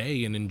to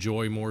stay and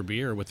enjoy more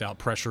beer without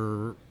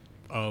pressure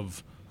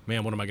of,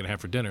 man, what am I going to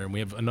have for dinner? And we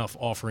have enough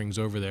offerings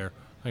over there.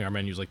 I think our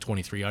menu is like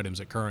 23 items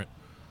at current.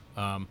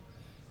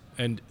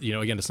 And,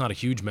 again, it's not a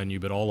huge menu,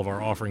 but all of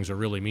our offerings are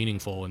really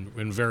meaningful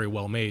and very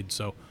well made.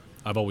 So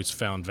I've always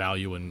found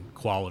value in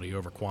quality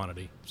over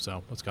quantity.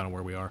 So that's kind of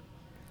where we are.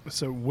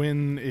 So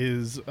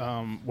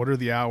what are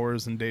the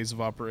hours and days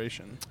of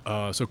operation?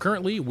 So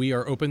currently we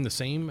are open the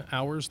same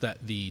hours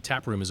that the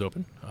tap room is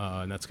open.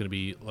 And that's going to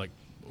be like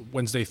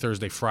Wednesday,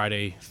 Thursday,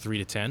 Friday, 3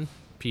 to 10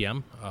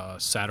 p.m.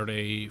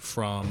 Saturday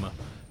from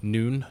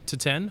noon to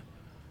 10.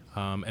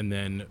 And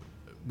then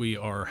we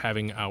are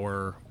having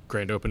our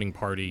grand opening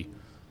party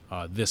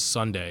this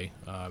Sunday.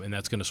 And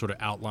that's going to sort of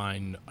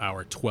outline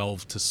our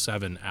 12 to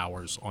 7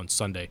 hours on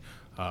Sunday.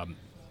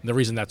 The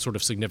reason that's sort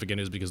of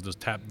significant is because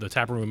the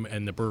tap room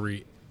and the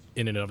brewery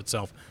in and of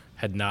itself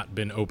had not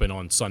been open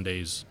on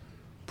Sundays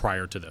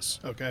prior to this.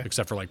 Okay.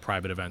 Except for like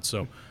private events.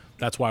 So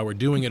that's why we're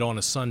doing it on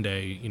a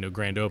Sunday,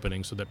 grand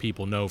opening, so that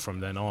people know from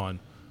then on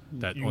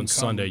that on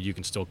Sunday you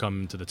can still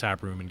come to the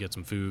tap room and get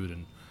some food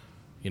and,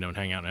 and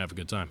hang out and have a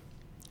good time.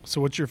 So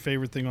what's your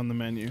favorite thing on the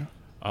menu?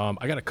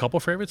 I got a couple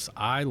favorites.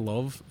 I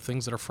love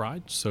things that are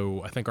fried.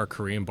 So I think our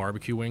Korean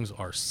barbecue wings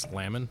are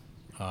slammin'.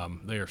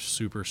 They are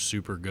super,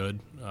 super good.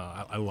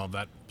 I love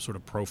that sort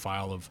of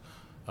profile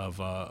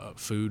of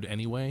food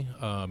anyway.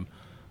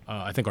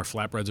 I think our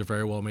flatbreads are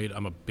very well made.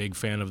 I'm a big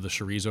fan of the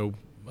chorizo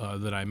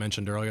that I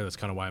mentioned earlier. That's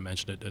kind of why I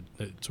mentioned it.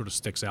 It sort of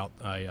sticks out.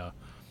 I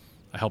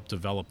helped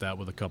develop that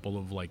with a couple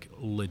of like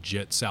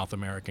legit South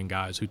American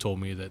guys who told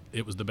me that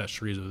it was the best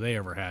chorizo they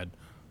ever had.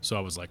 So I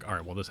was like, all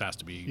right, well, this has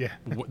to be. Yeah,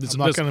 I'm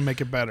not going to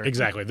make it better.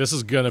 Exactly. This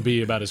is going to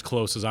be about as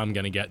close as I'm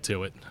going to get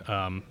to it.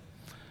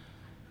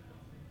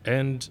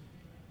 And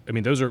I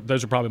mean, those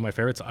are probably my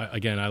favorites. I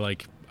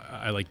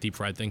like deep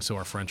fried things, so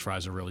our French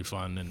fries are really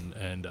fun,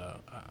 and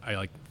I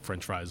like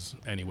French fries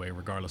anyway,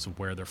 regardless of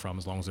where they're from,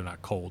 as long as they're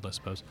not cold, I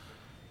suppose.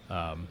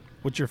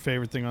 What's your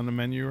favorite thing on the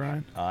menu,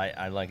 Ryan?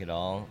 I like it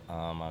all.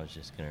 I was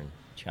just gonna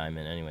chime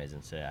in anyways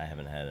and say I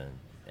haven't had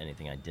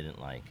anything I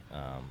didn't like,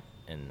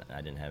 and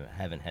I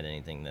haven't had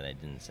anything that I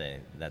didn't say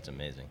that's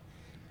amazing,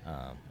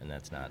 and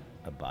that's not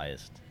a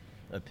biased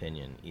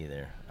opinion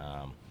either.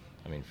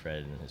 I mean,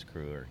 Fred and his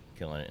crew are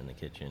killing it in the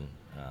kitchen.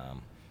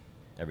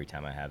 Every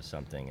time I have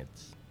something,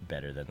 it's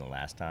better than the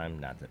last time.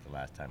 Not that the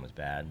last time was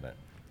bad, but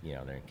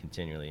they're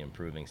continually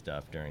improving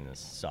stuff during this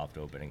soft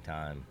opening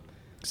time.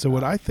 So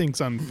what I think's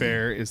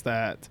unfair is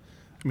that,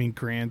 I mean,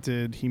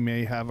 granted, he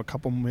may have a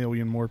couple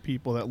million more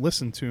people that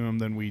listen to him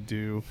than we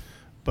do,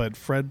 but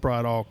Fred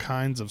brought all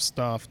kinds of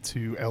stuff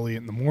to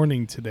Elliot in the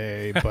morning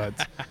today,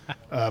 but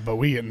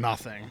we get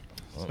nothing.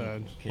 Well,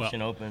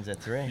 kitchen opens at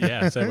 3.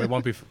 Yeah, so it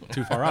won't be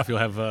too far off. You'll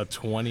have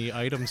 20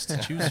 items to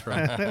choose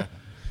from.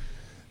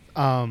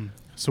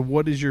 So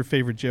what is your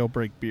favorite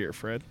jailbreak beer,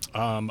 Fred?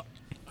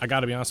 I got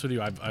to be honest with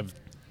you, I've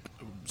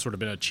sort of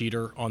been a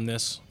cheater on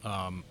this.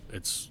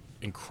 It's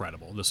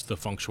incredible. The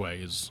feng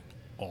shui is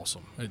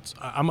awesome.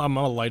 I'm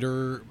a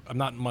lighter. I'm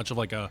not much of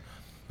like a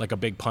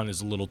big pun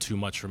is a little too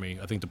much for me.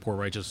 I think the Poor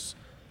Righteous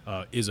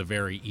is a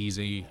very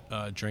easy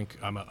drink.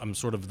 I'm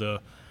sort of the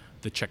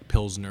Czech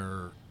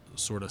Pilsner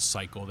sort of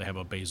cycle. They have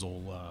a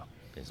basil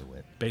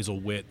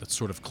wit that's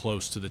sort of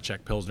close to the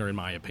Czech Pilsner in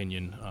my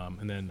opinion.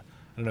 And then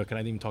I don't know, can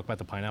I even talk about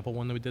the pineapple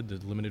one that we did, the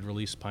limited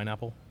release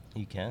pineapple?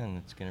 You can.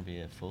 It's going to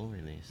be a full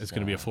release. It's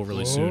going to be a full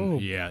release soon.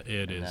 Yeah,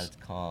 it is. That's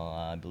called,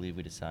 I believe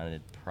we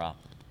decided Trop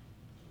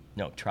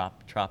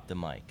the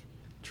Mic.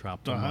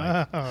 Trop the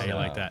Mic. I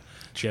like that.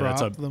 Yeah,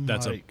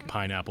 that's a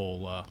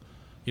pineapple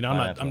You know,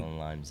 Pineapple I'm and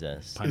lime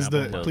zest.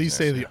 Pineapple Please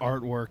say the Pilsner.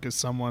 artwork is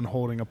someone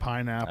holding a I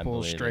pineapple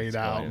believe straight it's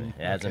out. going to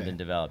be. It hasn't Okay. been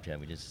developed yet.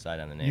 We just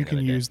decided on the name. You the can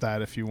other day. use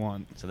that if you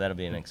want. So that'll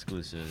be an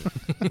exclusive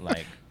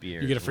like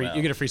beer. you get a as free well.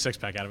 you get a free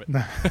 6-pack out of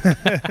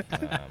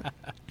it.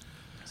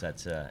 So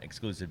that's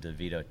exclusive to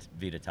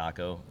Vita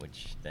Taco,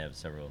 which they have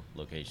several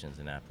locations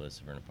in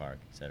Annapolis, Severna Park,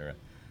 etc.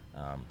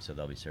 So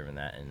they'll be serving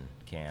that in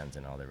cans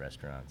in all their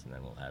restaurants, and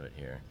then we'll have it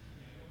here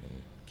in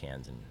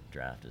cans and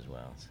draft as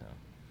well. So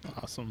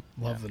Awesome.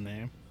 Love Yeah. the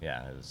name.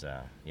 yeah, it was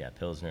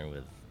Pilsner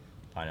with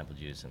pineapple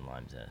juice and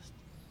lime zest.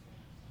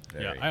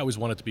 Yeah, Very- I always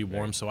want it to be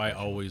warm, very so I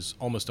refreshing.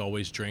 almost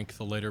always drink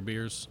the later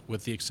beers,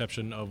 with the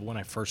exception of when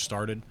I first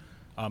started.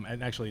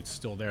 And actually, it's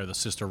still there. The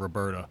Sister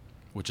Roberta,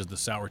 which is the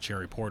sour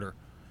cherry porter.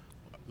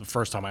 The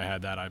first time I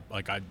had that,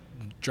 I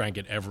drank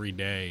it every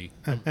day.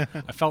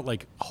 I felt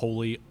like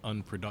wholly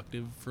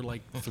unproductive for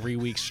like 3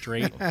 weeks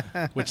straight,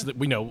 which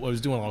we know I was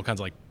doing all kinds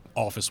of like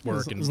office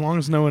work and As long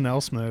as no one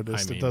else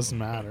noticed, I mean, it doesn't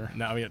matter.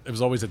 No, I mean, it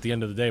was always at the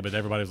end of the day, but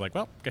everybody was like,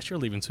 well, guess you're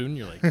leaving soon.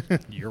 You're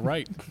like, you're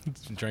right.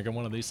 Drinking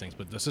one of these things.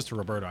 But the Sister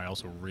Roberta I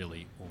also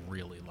really,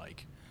 really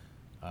like.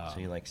 So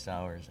you like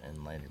sours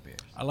and lighter beers?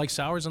 I like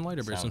sours and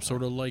lighter beers. I'm Sounds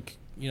sort of like,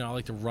 I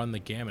like to run the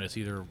gamut. It's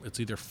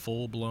either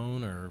full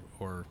blown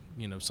or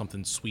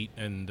something sweet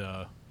and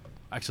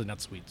actually not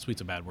sweet.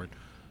 Sweet's a bad word.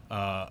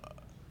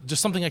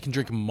 Just something I can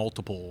drink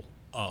multiple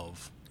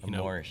of. A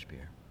Moorish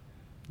beer.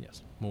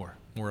 Yes, more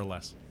or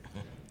less.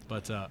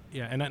 But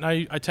yeah, and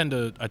I tend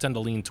to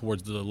lean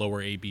towards the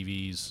lower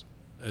ABVs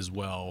as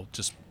well,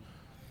 just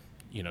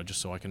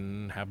so I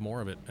can have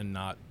more of it and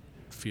not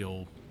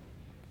feel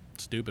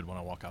stupid when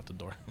I walk out the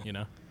door.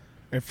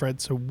 Hey, Fred,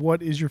 so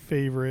what is your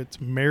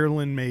favorite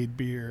Maryland-made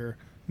beer,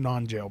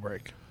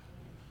 non-jailbreak?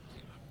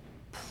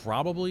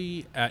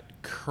 Probably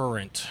at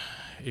current,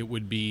 it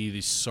would be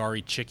the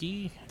Sorry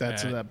Chickie.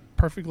 That's at a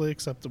perfectly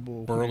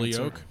acceptable Burley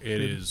answer. Oak.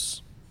 It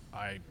is.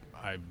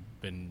 I've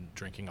been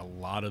drinking a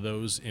lot of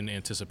those in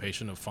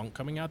anticipation of Funk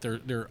coming out.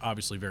 They're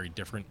obviously very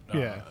different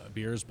Yeah.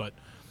 beers, but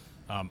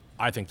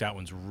I think that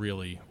one's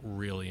really,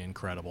 really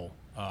incredible.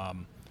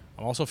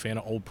 I'm also a fan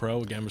of Old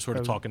Pro. Again, we're sort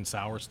of talking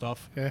sour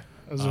stuff. Yeah,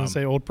 I was gonna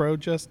say Old Pro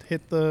just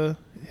hit the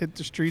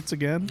streets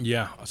again.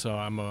 Yeah, so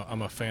I'm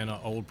a fan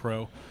of Old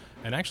Pro,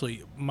 and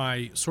actually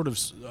my sort of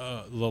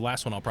the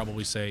last one I'll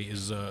probably say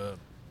is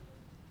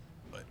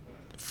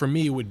for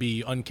me would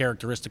be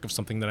uncharacteristic of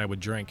something that I would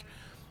drink,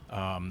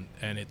 and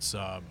it's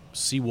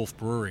Seawolf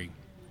Brewery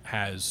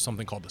has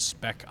something called the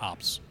Spec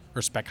Hops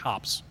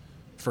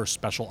for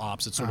special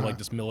ops. It's sort of like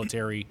this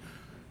military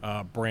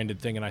branded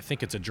thing, and I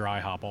think it's a dry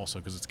hop also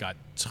because it's got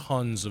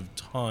tons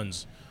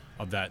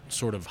of that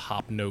sort of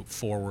hop note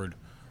forward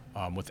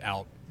with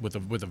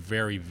a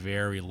very,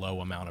 very low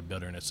amount of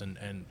bitterness,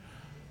 and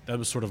that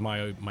was sort of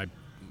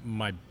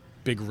my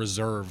big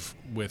reserve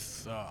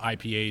with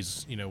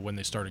IPAs. When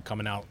they started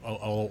coming out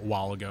a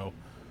while ago,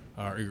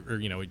 or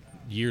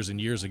years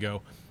and years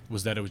ago,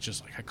 was that it was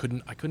just like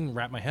I couldn't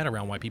wrap my head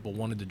around why people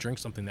wanted to drink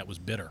something that was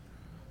bitter.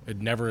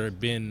 It'd never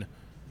been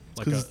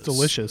like 'Cause it's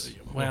delicious.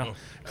 Well,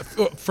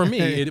 for me,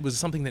 it was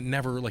something that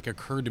never like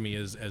occurred to me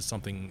as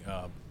something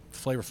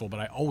flavorful. But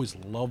I always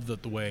loved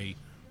the way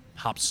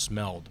hops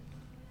smelled.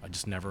 I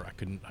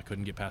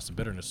couldn't get past the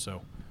bitterness.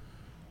 So,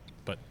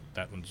 but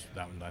that one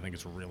I think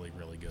is really,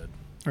 really good.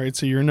 All right,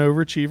 so you're an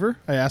overachiever.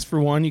 I asked for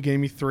one, you gave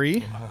me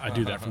three. I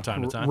do that from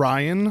time to time.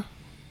 Ryan,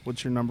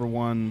 what's your number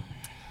one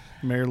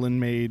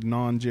Maryland-made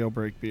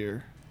non-jailbreak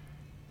beer?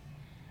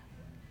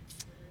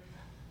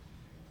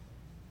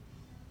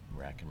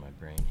 Racking my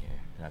brain here,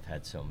 and I've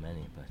had so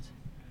many, but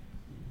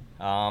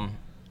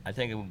I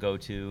think it would go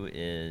to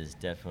is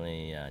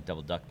definitely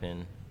Double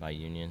Duckpin by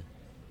Union.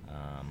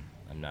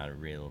 I'm not a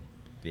real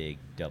big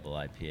double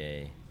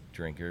IPA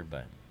drinker,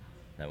 but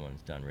that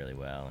one's done really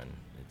well, and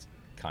it's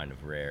kind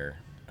of rare.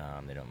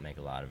 They don't make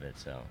a lot of it,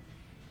 so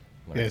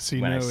when Yeah, I, so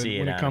you when I know see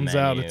when it it on a comes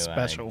out, menu, it's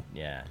special.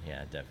 Yeah,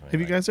 definitely. Have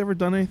you guys ever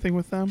done anything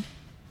with them?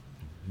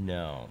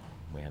 No,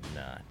 we have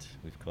not.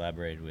 We've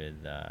collaborated with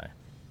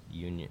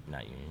Union,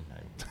 not Union.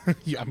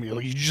 Yeah, I mean,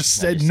 you just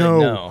I said just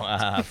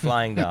no.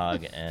 Flying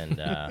Dog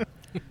and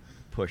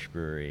Push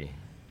Brewery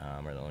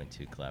are the only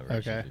two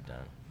collaborations Okay. we've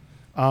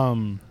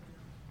done.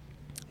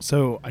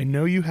 So I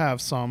know you have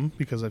some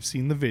because I've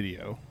seen the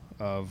video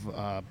of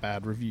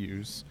bad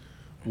reviews.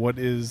 What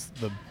is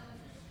the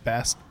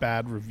best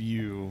bad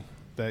review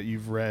that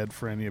you've read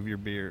for any of your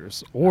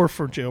beers or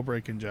for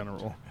Jailbreak in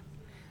general?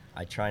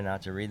 I try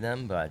not to read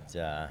them, but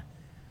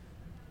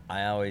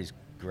I always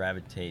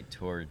gravitate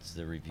towards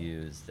the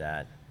reviews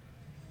that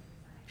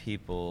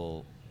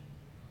people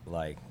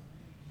like.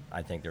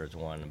 I think there was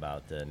one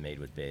about the Made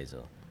with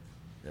Basil.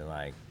 They're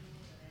like,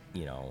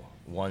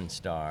 1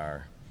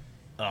 star.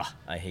 Ugh,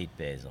 I hate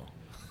basil.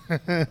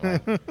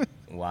 Like,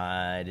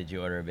 why did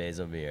you order a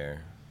basil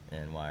beer,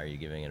 and why are you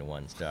giving it a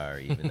 1 star,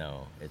 even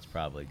though it's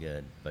probably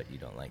good, but you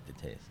don't like the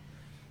taste?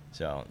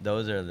 So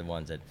those are the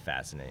ones that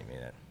fascinate me.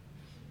 That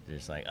they're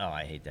just like, oh,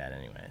 I hate that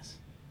anyways.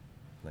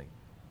 Like,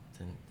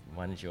 then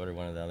why didn't you order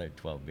one of the other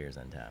 12 beers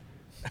on tap?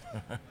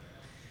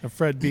 Now,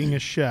 Fred, being a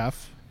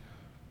chef,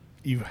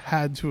 you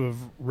had to have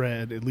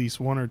read at least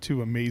one or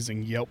two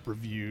amazing Yelp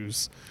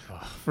reviews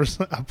for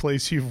a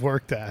place you've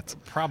worked at.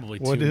 Probably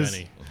too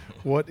many.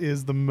 What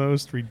is the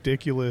most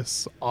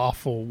ridiculous,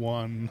 awful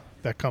one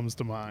that comes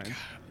to mind?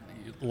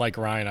 Like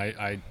Ryan,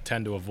 I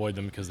tend to avoid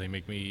them because they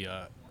make me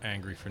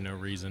angry for no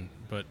reason.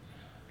 But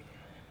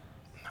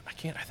I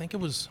can't. I think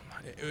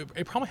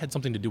it probably had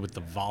something to do with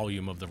the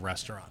volume of the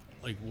restaurant.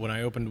 Like when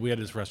I opened, we had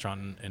this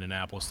restaurant in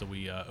Annapolis that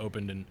we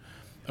opened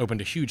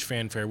a huge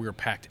fanfare. We were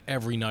packed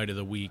every night of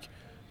the week.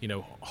 You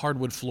know,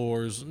 hardwood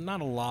floors,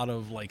 not a lot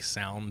of like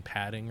sound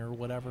padding or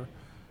whatever.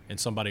 And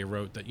somebody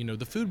wrote that, you know,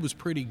 the food was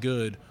pretty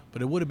good,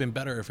 but it would have been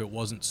better if it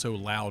wasn't so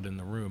loud in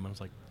the room. I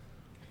was like,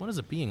 what does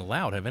it being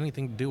loud have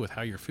anything to do with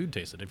how your food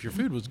tasted? If your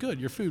food was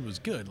good, your food was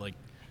good. Like,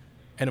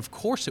 and of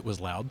course it was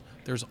loud.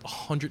 There's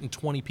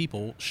 120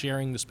 people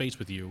sharing the space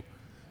with you.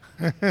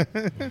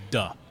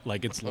 Duh.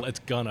 Like it's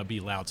gonna be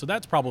loud. So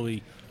that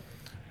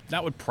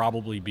would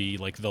probably be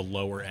like the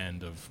lower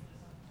end of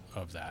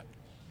that.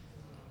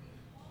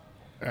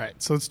 All right,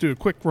 so let's do a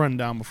quick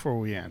rundown before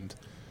we end.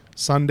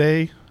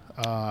 Sunday,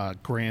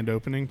 grand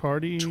opening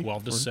party.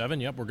 12 to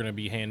 7, yep. We're going to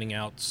be handing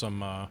out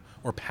some,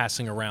 or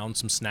passing around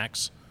some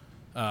snacks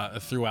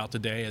throughout the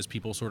day as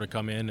people sort of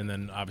come in, and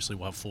then obviously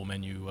we'll have full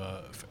menu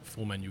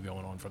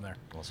going on from there.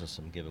 Also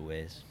some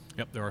giveaways.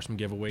 Yep, there are some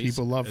giveaways.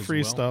 People love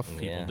free stuff.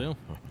 People do.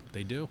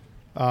 They do.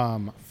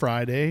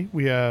 Friday,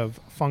 we have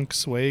Funk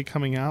Sway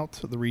coming out,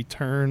 the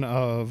return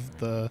of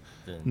the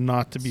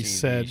not to be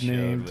said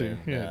named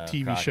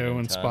TV show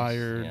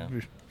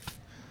inspired.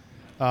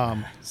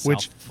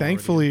 Which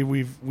thankfully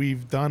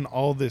we've done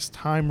all this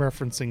time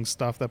referencing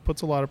stuff that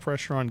puts a lot of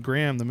pressure on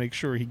Graham to make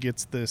sure he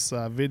gets this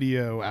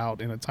video out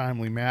in a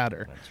timely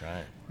manner. That's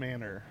right.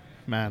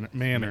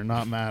 Manner,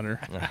 not matter.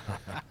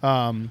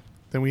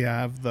 Then we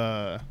have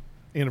the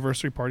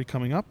anniversary party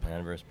coming up.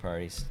 Anniversary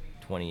party's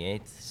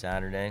 28th,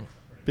 Saturday.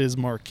 Biz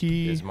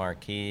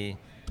Marquee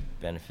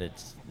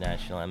benefits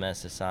National MS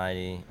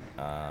Society.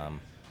 I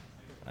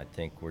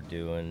think we're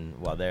doing,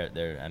 well, their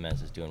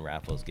MS is doing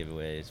raffles,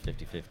 giveaways,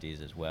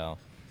 50/50s as well.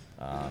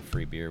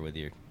 Free beer with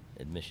your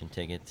admission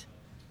ticket.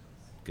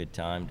 Good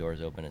time.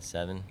 Doors open at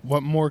 7.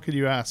 What more could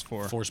you ask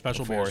for? Four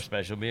special beers.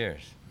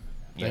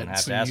 You don't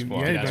have to ask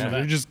for them. Yeah,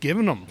 you're just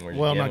giving them.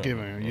 Well, not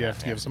giving them. You have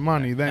to give some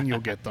money, then you'll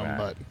get them. Right.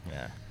 But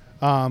yeah.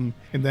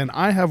 And then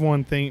I have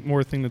one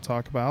more thing to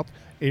talk about.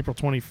 April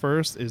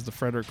 21st is the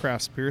Frederick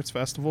Craft Spirits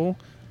Festival.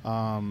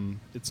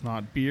 It's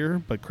not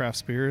beer, but craft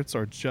spirits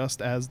are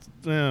just as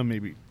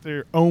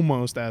they're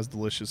almost as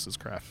delicious as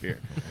craft beer.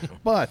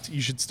 But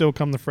you should still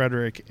come to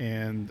Frederick,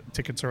 and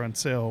tickets are on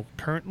sale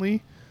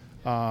currently.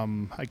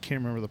 I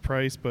can't remember the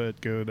price,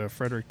 but go to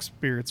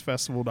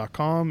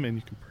frederickspiritsfestival.com and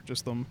you can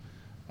purchase them.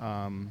 Do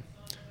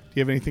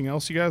you have anything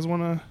else you guys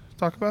want to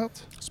talk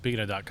about?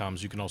 Speaking of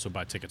 .coms, you can also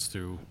buy tickets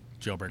through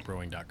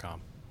jailbreakbrewing.com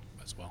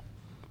as well.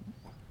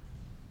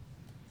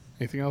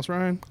 Anything else,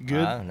 Ryan? Good?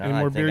 No, any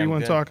more beer you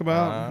want to talk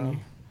about? No.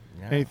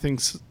 Anything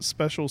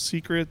special,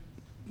 secret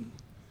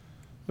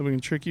that we can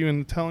trick you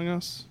into telling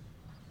us?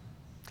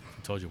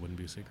 I told you it wouldn't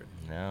be a secret.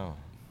 No.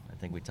 I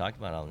think we talked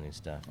about all the new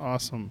stuff.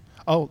 Awesome.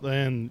 Oh,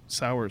 and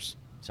sours.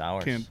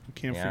 Sours.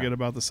 Can't forget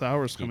about the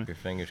sours coming. coming. Keep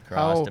your fingers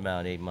crossed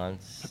about 8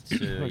 months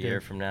to a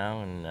year from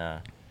now,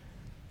 and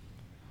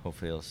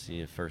hopefully you'll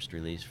see a first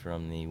release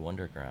from the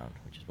Wonderground,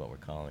 which is what we're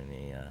calling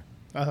the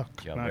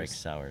Jailbreak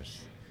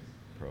Sours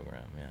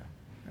program. Yeah.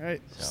 All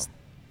right. So.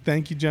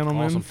 Thank you,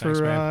 gentlemen, awesome.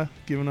 for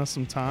giving us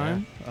some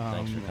time. Yeah.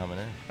 Thanks for coming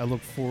in. I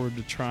look forward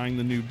to trying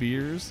the new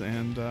beers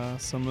and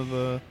some of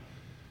the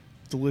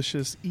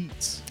delicious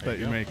eats that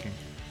you're making.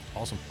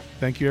 Awesome.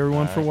 Thank you,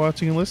 everyone, for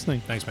watching and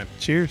listening. Thanks, man.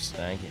 Cheers.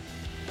 Thank you.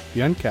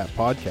 The Uncapped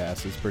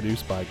Podcast is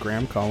produced by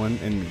Graham Cullen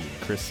and me,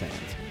 Chris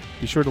Sands.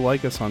 Be sure to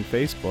like us on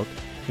Facebook,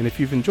 and if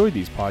you've enjoyed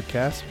these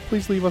podcasts,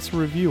 please leave us a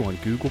review on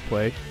Google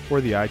Play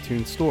or the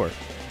iTunes Store.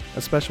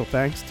 A special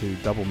thanks to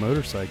Double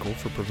Motorcycle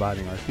for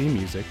providing our theme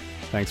music.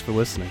 Thanks for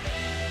listening.